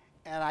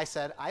 And I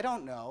said, I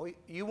don't know.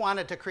 You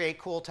wanted to create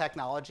cool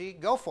technology,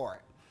 go for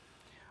it.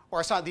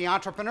 Or the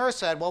entrepreneur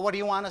said, well, what do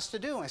you want us to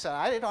do? And I said,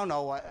 I don't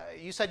know.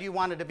 You said you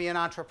wanted to be an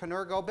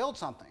entrepreneur, go build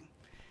something.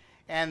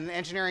 And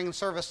engineering and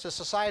service to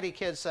society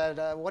kids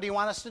said, what do you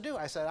want us to do?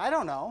 I said, I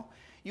don't know.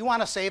 You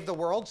want to save the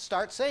world,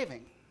 start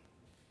saving.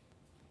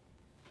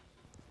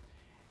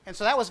 And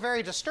so that was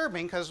very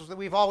disturbing because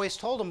we've always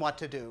told them what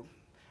to do.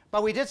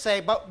 But we did say,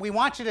 but we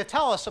want you to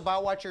tell us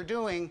about what you're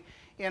doing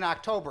in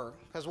October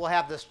because we'll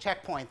have this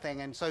checkpoint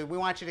thing. And so we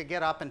want you to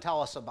get up and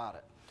tell us about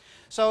it.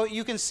 So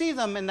you can see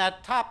them in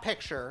that top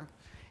picture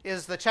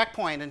is the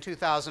checkpoint in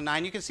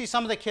 2009. You can see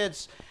some of the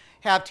kids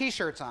have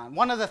T-shirts on.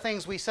 One of the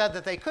things we said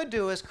that they could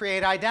do is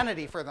create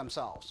identity for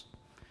themselves.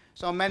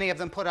 So many of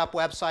them put up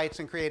websites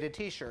and created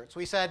T-shirts.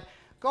 We said,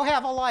 go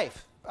have a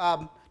life.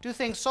 Do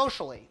things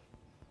socially.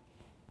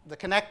 The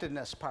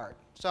connectedness part.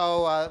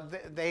 So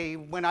they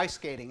went ice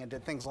skating and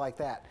did things like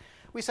that.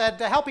 We said,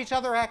 help each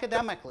other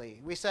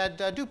academically. We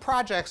said, do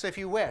projects if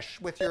you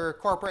wish with your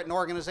corporate and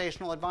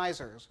organizational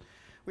advisors.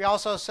 We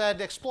also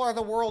said, explore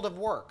the world of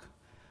work.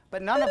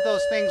 But none of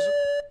those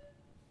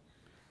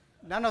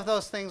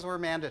things were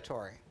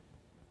mandatory.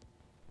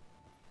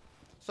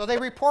 So they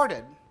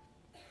reported.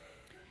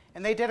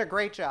 And they did a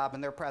great job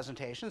in their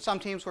presentation. Some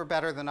teams were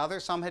better than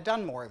others. Some had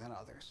done more than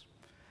others.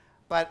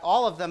 But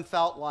all of them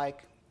felt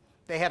like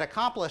they had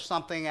accomplished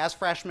something as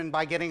freshmen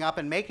by getting up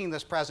and making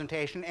this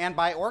presentation and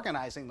by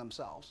organizing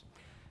themselves.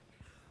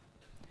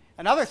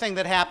 Another thing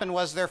that happened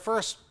was their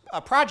first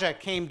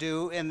project came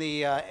due in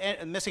the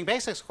Missing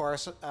Basics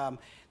course.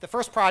 The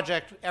first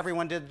project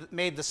everyone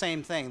made the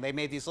same thing. They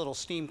made these little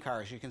steam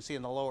cars you can see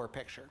in the lower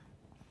picture.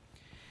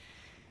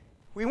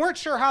 We weren't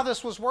sure how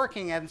this was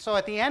working, and so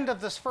at the end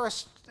of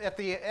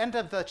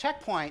the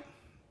checkpoint,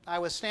 I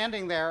was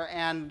standing there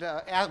and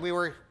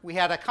we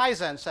had a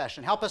Kaizen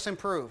session, help us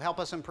improve, help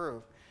us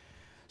improve.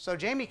 So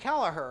Jamie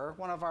Kelleher,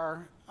 one of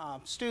our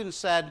students,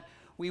 said,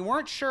 we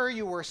weren't sure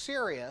you were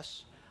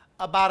serious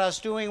about us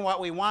doing what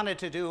we wanted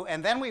to do,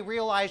 and then we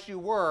realized you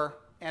were,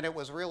 and it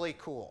was really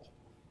cool.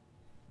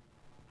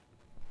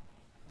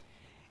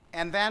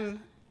 And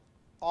then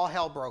all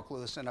hell broke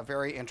loose in a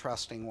very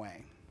interesting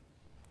way.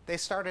 They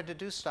started to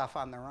do stuff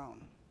on their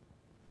own.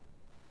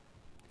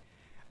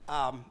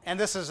 And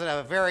this is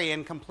a very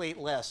incomplete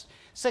list.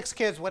 6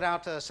 kids went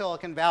out to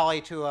Silicon Valley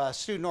to a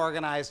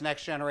student-organized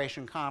Next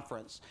Generation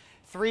conference.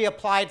 3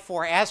 applied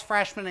for as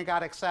freshmen and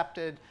got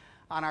accepted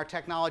on our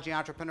Technology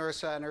Entrepreneur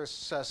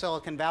Center's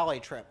Silicon Valley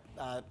trip.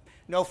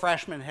 No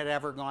freshman had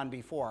ever gone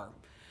before.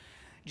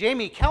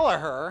 Jamie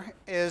Kelleher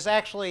is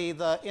actually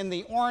in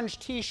the orange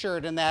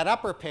T-shirt in that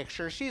upper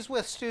picture. She's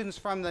with students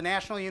from the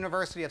National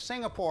University of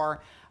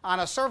Singapore on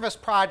a service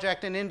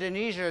project in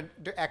Indonesia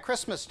at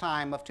Christmas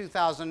time of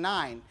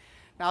 2009.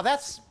 Now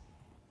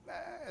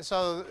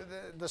so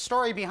the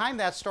story behind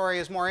that story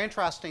is more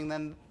interesting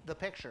than the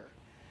picture.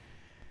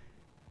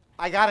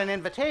 I got an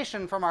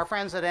invitation from our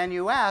friends at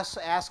NUS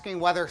asking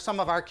whether some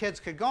of our kids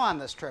could go on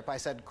this trip. I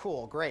said,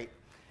 cool, great.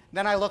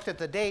 Then I looked at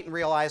the date and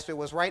realized it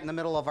was right in the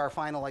middle of our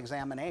final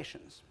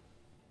examinations.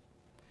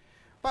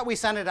 But we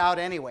sent it out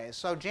anyways.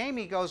 So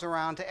Jamie goes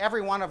around to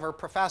every one of her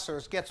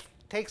professors, gets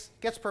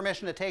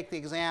permission to take the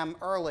exam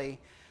early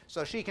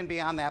so she can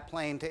be on that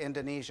plane to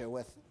Indonesia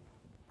with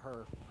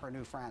her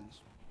new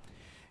friends.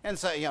 And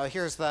so,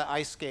 here's the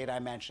ice skate I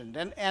mentioned.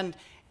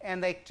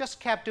 And they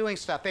just kept doing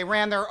stuff. They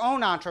ran their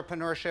own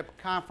entrepreneurship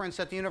conference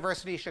at the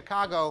University of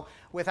Chicago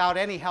without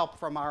any help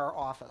from our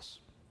office.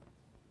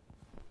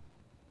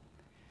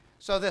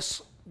 So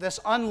this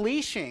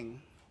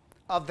unleashing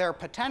of their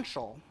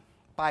potential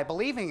by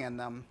believing in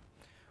them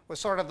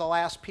was sort of the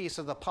last piece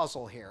of the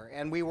puzzle here.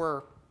 And we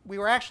were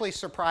actually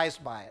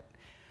surprised by it.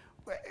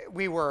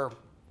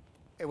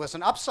 It was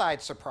an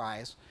upside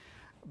surprise,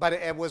 but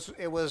it was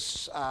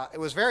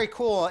very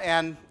cool.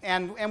 And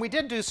we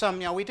did do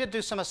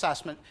some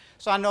assessment.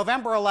 So on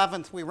November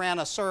 11th, we ran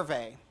a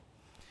survey,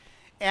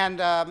 and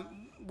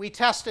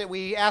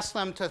we asked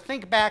them to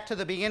think back to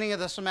the beginning of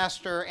the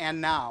semester and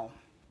now.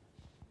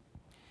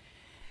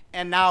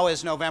 And now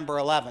is November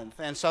 11th.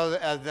 And so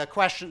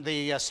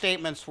the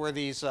statements were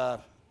these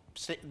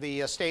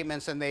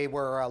statements, and they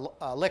were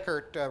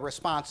Likert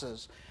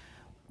responses.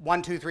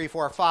 1, 2, 3,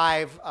 4,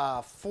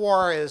 5.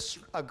 4 is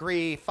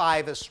agree,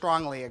 5 is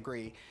strongly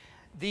agree.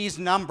 These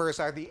numbers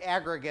are the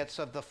aggregates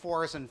of the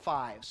 4s and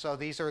 5s. So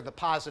these are the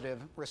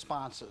positive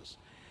responses.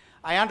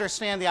 I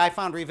understand the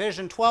iFoundry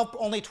vision.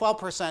 Only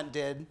 12%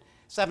 did.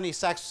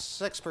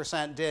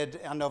 76%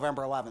 did on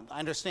November 11th. I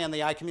understand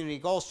the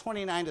iCommunity goals,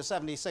 29 to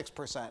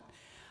 76%.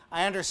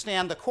 I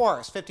understand the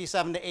course,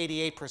 57 to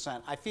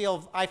 88%. I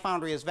feel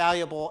iFoundry is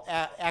valuable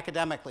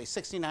academically,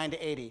 69 to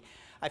 80.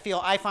 I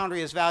feel iFoundry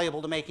is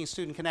valuable to making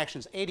student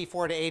connections,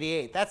 84 to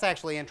 88. That's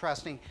actually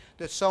interesting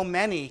that so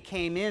many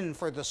came in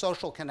for the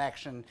social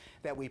connection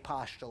that we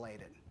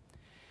postulated.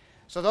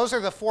 So those are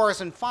the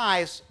 4s and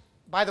 5s.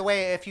 by the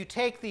way, if you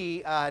take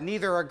the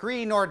neither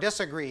agree nor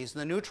disagrees,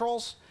 the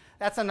neutrals,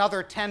 that's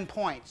another 10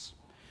 points.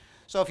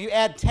 So if you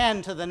add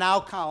 10 to the now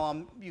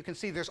column, you can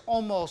see there's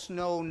almost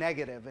no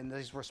negative in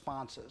these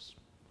responses.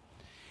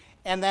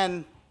 And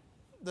then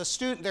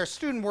their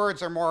student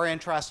words are more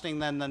interesting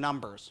than the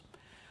numbers.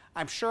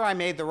 I'm sure I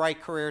made the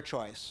right career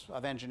choice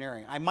of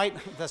engineering.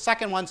 The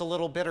second one's a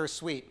little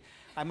bittersweet.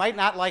 I might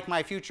not like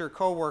my future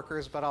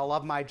coworkers, but I'll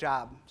love my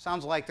job.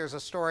 Sounds like there's a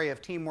story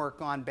of teamwork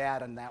gone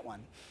bad in that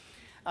one.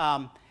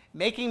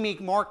 Making me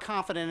more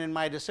confident in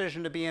my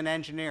decision to be an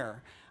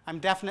engineer. I'm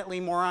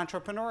definitely more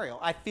entrepreneurial.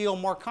 I feel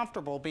more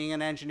comfortable being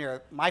an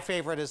engineer. My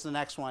favorite is the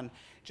next one.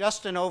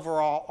 Just an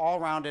overall,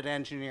 all-rounded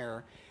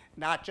engineer,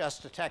 not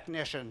just a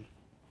technician,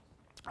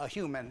 a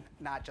human,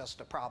 not just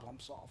a problem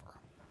solver.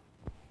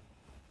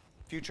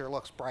 Future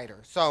looks brighter.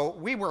 So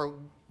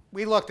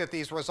we looked at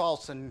these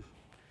results and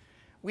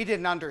we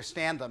didn't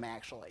understand them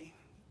actually.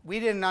 We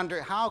didn't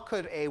how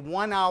could a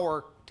 1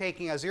 hour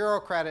taking a 0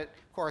 credit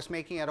course,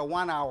 making it a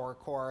 1 hour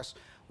course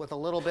with a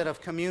little bit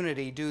of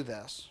community do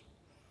this?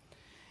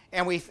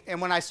 And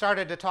when I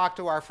started to talk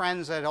to our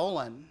friends at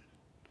Olin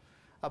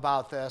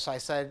about this, I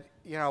said,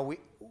 you know,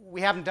 we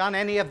haven't done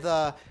any of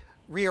the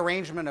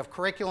rearrangement of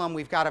curriculum.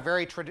 We've got a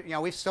very,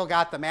 we've still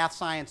got the math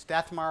science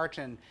death march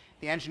and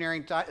the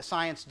engineering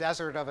science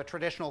desert of a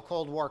traditional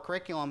Cold War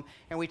curriculum,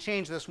 and we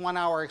changed this 1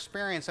 hour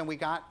experience, and we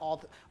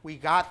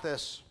got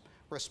this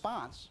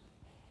response.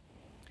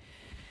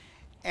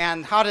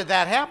 And how did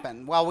that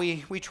happen? Well,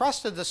 we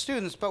trusted the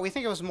students, but we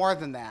think it was more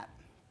than that.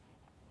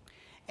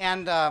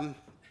 And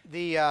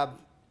the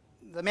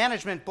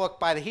management book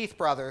by the Heath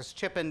brothers,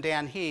 Chip and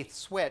Dan Heath,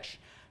 Switch,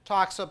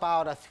 talks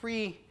about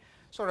three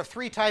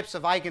types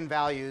of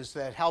eigenvalues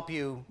that help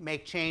you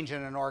make change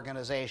in an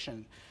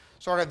organization.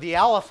 Sort of the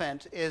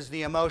elephant is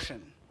the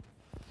emotion.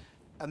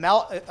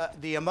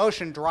 The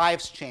emotion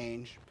drives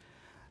change.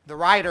 The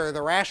rider,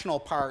 the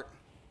rational part,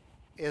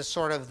 is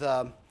sort of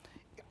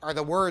are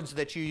the words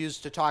that you use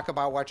to talk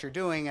about what you're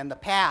doing, and the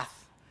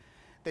path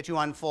that you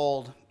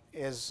unfold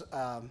is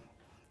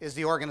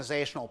the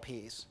organizational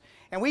piece.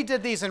 And we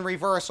did these in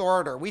reverse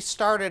order. We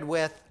started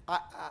with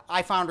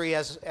iFoundry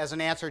as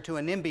an answer to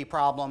a NIMBY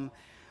problem.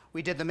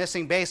 We did the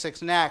missing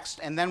basics next,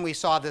 and then we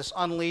saw this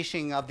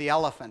unleashing of the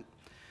elephant.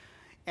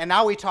 And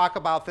now we talk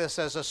about this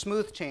as a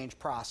smooth change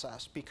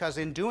process, because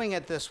in doing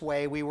it this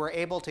way, we were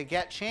able to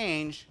get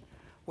change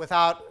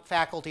without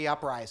faculty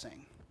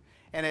uprising.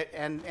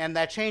 And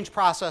that change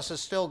process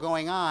is still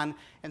going on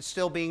and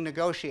still being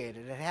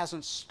negotiated. It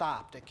hasn't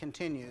stopped. It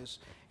continues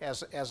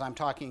as I'm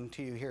talking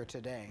to you here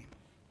today.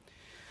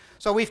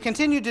 So we've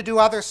continued to do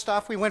other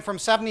stuff. We went from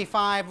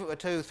 75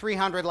 to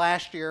 300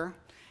 last year,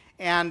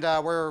 and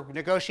we're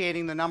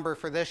negotiating the number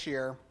for this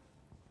year.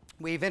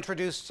 We've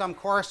introduced some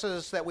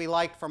courses that we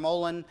liked from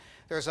Olin.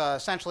 There's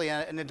essentially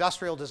an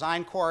industrial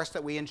design course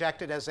that we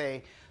injected as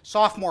a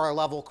sophomore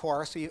level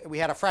course. We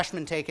had a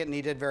freshman take it, and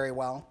he did very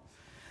well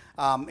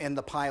in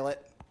the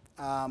pilot.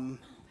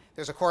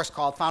 There's a course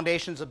called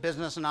Foundations of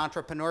Business and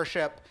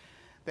Entrepreneurship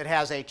that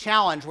has a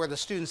challenge where the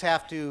students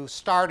have to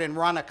start and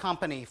run a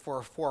company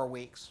for 4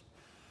 weeks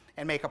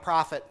and make a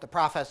profit. The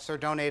profits are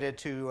donated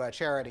to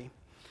charity.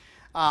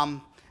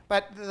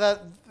 But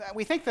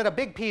we think that a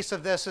big piece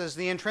of this is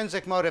the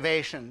intrinsic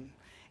motivation.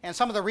 And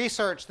some of the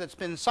research that's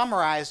been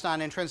summarized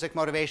on intrinsic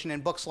motivation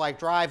in books like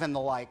Drive and the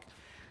like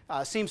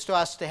seems to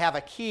us to have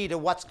a key to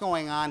what's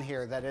going on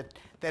here,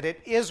 that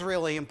it is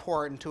really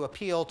important to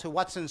appeal to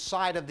what's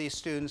inside of these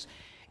students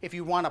if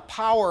you want to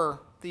power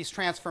these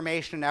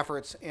transformation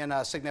efforts in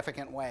a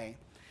significant way.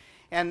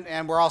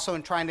 And we're also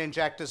trying to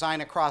inject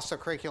design across the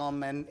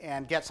curriculum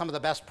and get some of the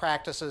best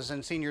practices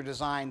in senior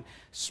design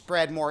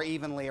spread more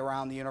evenly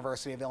around the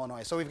University of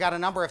Illinois. So we've got a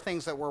number of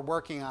things that we're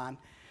working on.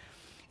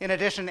 In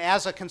addition,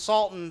 as a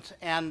consultant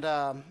and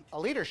a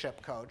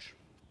leadership coach,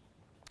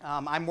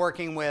 I'm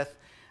working with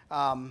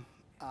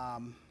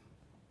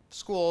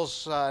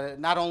schools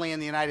not only in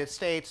the United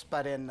States,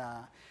 but in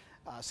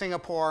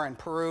Singapore and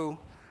Peru.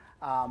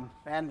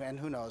 And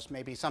who knows,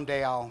 maybe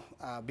someday I'll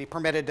be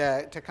permitted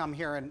to come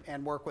here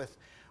and work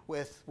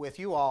with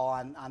you all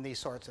on these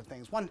sorts of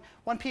things.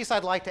 One piece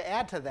I'd like to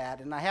add to that,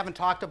 and I haven't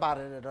talked about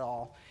it at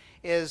all,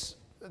 is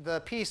the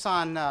piece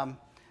on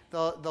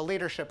the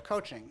leadership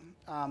coaching.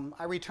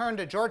 I returned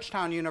to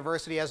Georgetown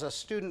University as a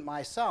student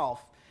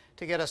myself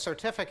to get a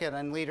certificate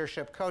in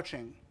leadership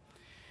coaching.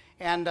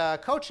 And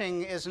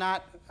coaching is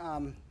not,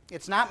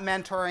 it's not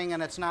mentoring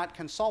and it's not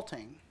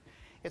consulting.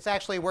 It's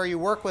actually where you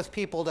work with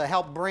people to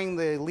help bring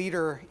the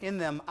leader in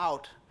them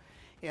out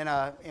in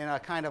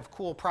a kind of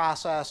cool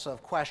process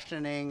of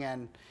questioning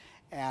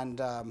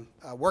and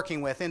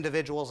working with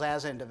individuals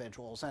as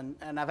individuals.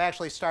 And I've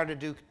actually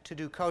started to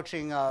do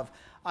coaching of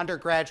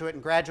undergraduate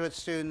and graduate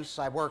students.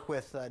 I work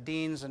with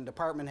deans and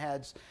department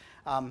heads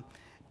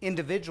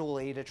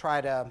individually to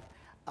try to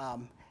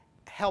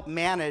help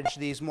manage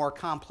these more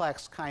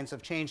complex kinds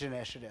of change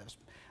initiatives.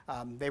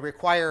 They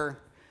require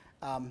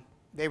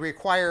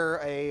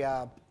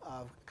a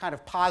kind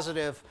of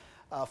positive,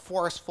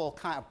 forceful,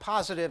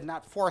 positive,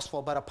 not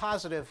forceful, but a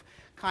positive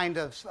kind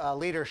of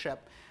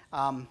leadership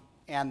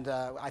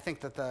I think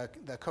that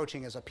the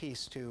coaching is a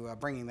piece to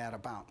bringing that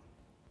about.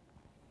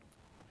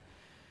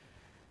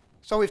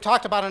 So we've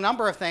talked about a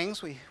number of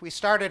things. We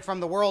started from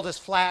the world is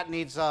flat,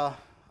 needs a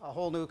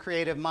whole new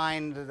creative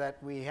mind, that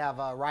we have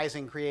a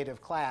rising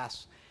creative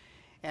class.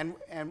 And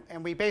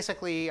we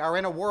basically are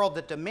in a world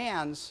that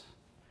demands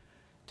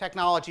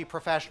technology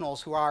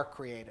professionals who are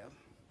creative.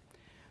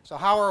 So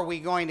how are we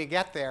going to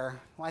get there?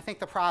 Well, I think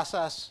the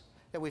process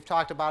that we've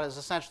talked about is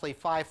essentially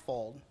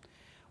fivefold.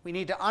 We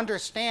need to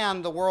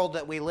understand the world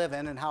that we live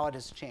in and how it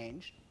has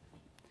changed.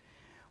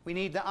 We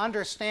need to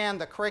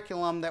understand the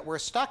curriculum that we're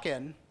stuck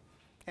in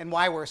and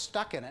why we're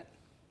stuck in it.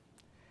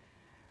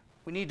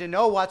 We need to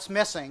know what's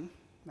missing,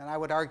 and I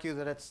would argue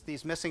that it's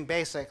these missing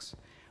basics.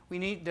 We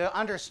need to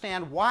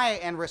understand why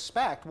and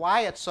respect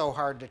why it's so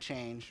hard to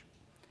change,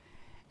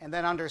 and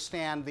then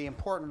understand the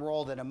important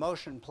role that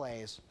emotion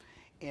plays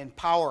in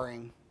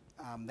powering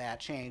that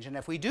change. And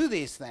if we do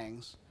these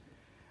things,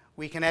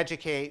 we can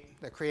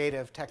educate the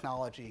creative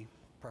technology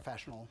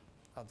professional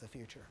of the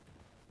future.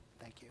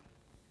 Thank you.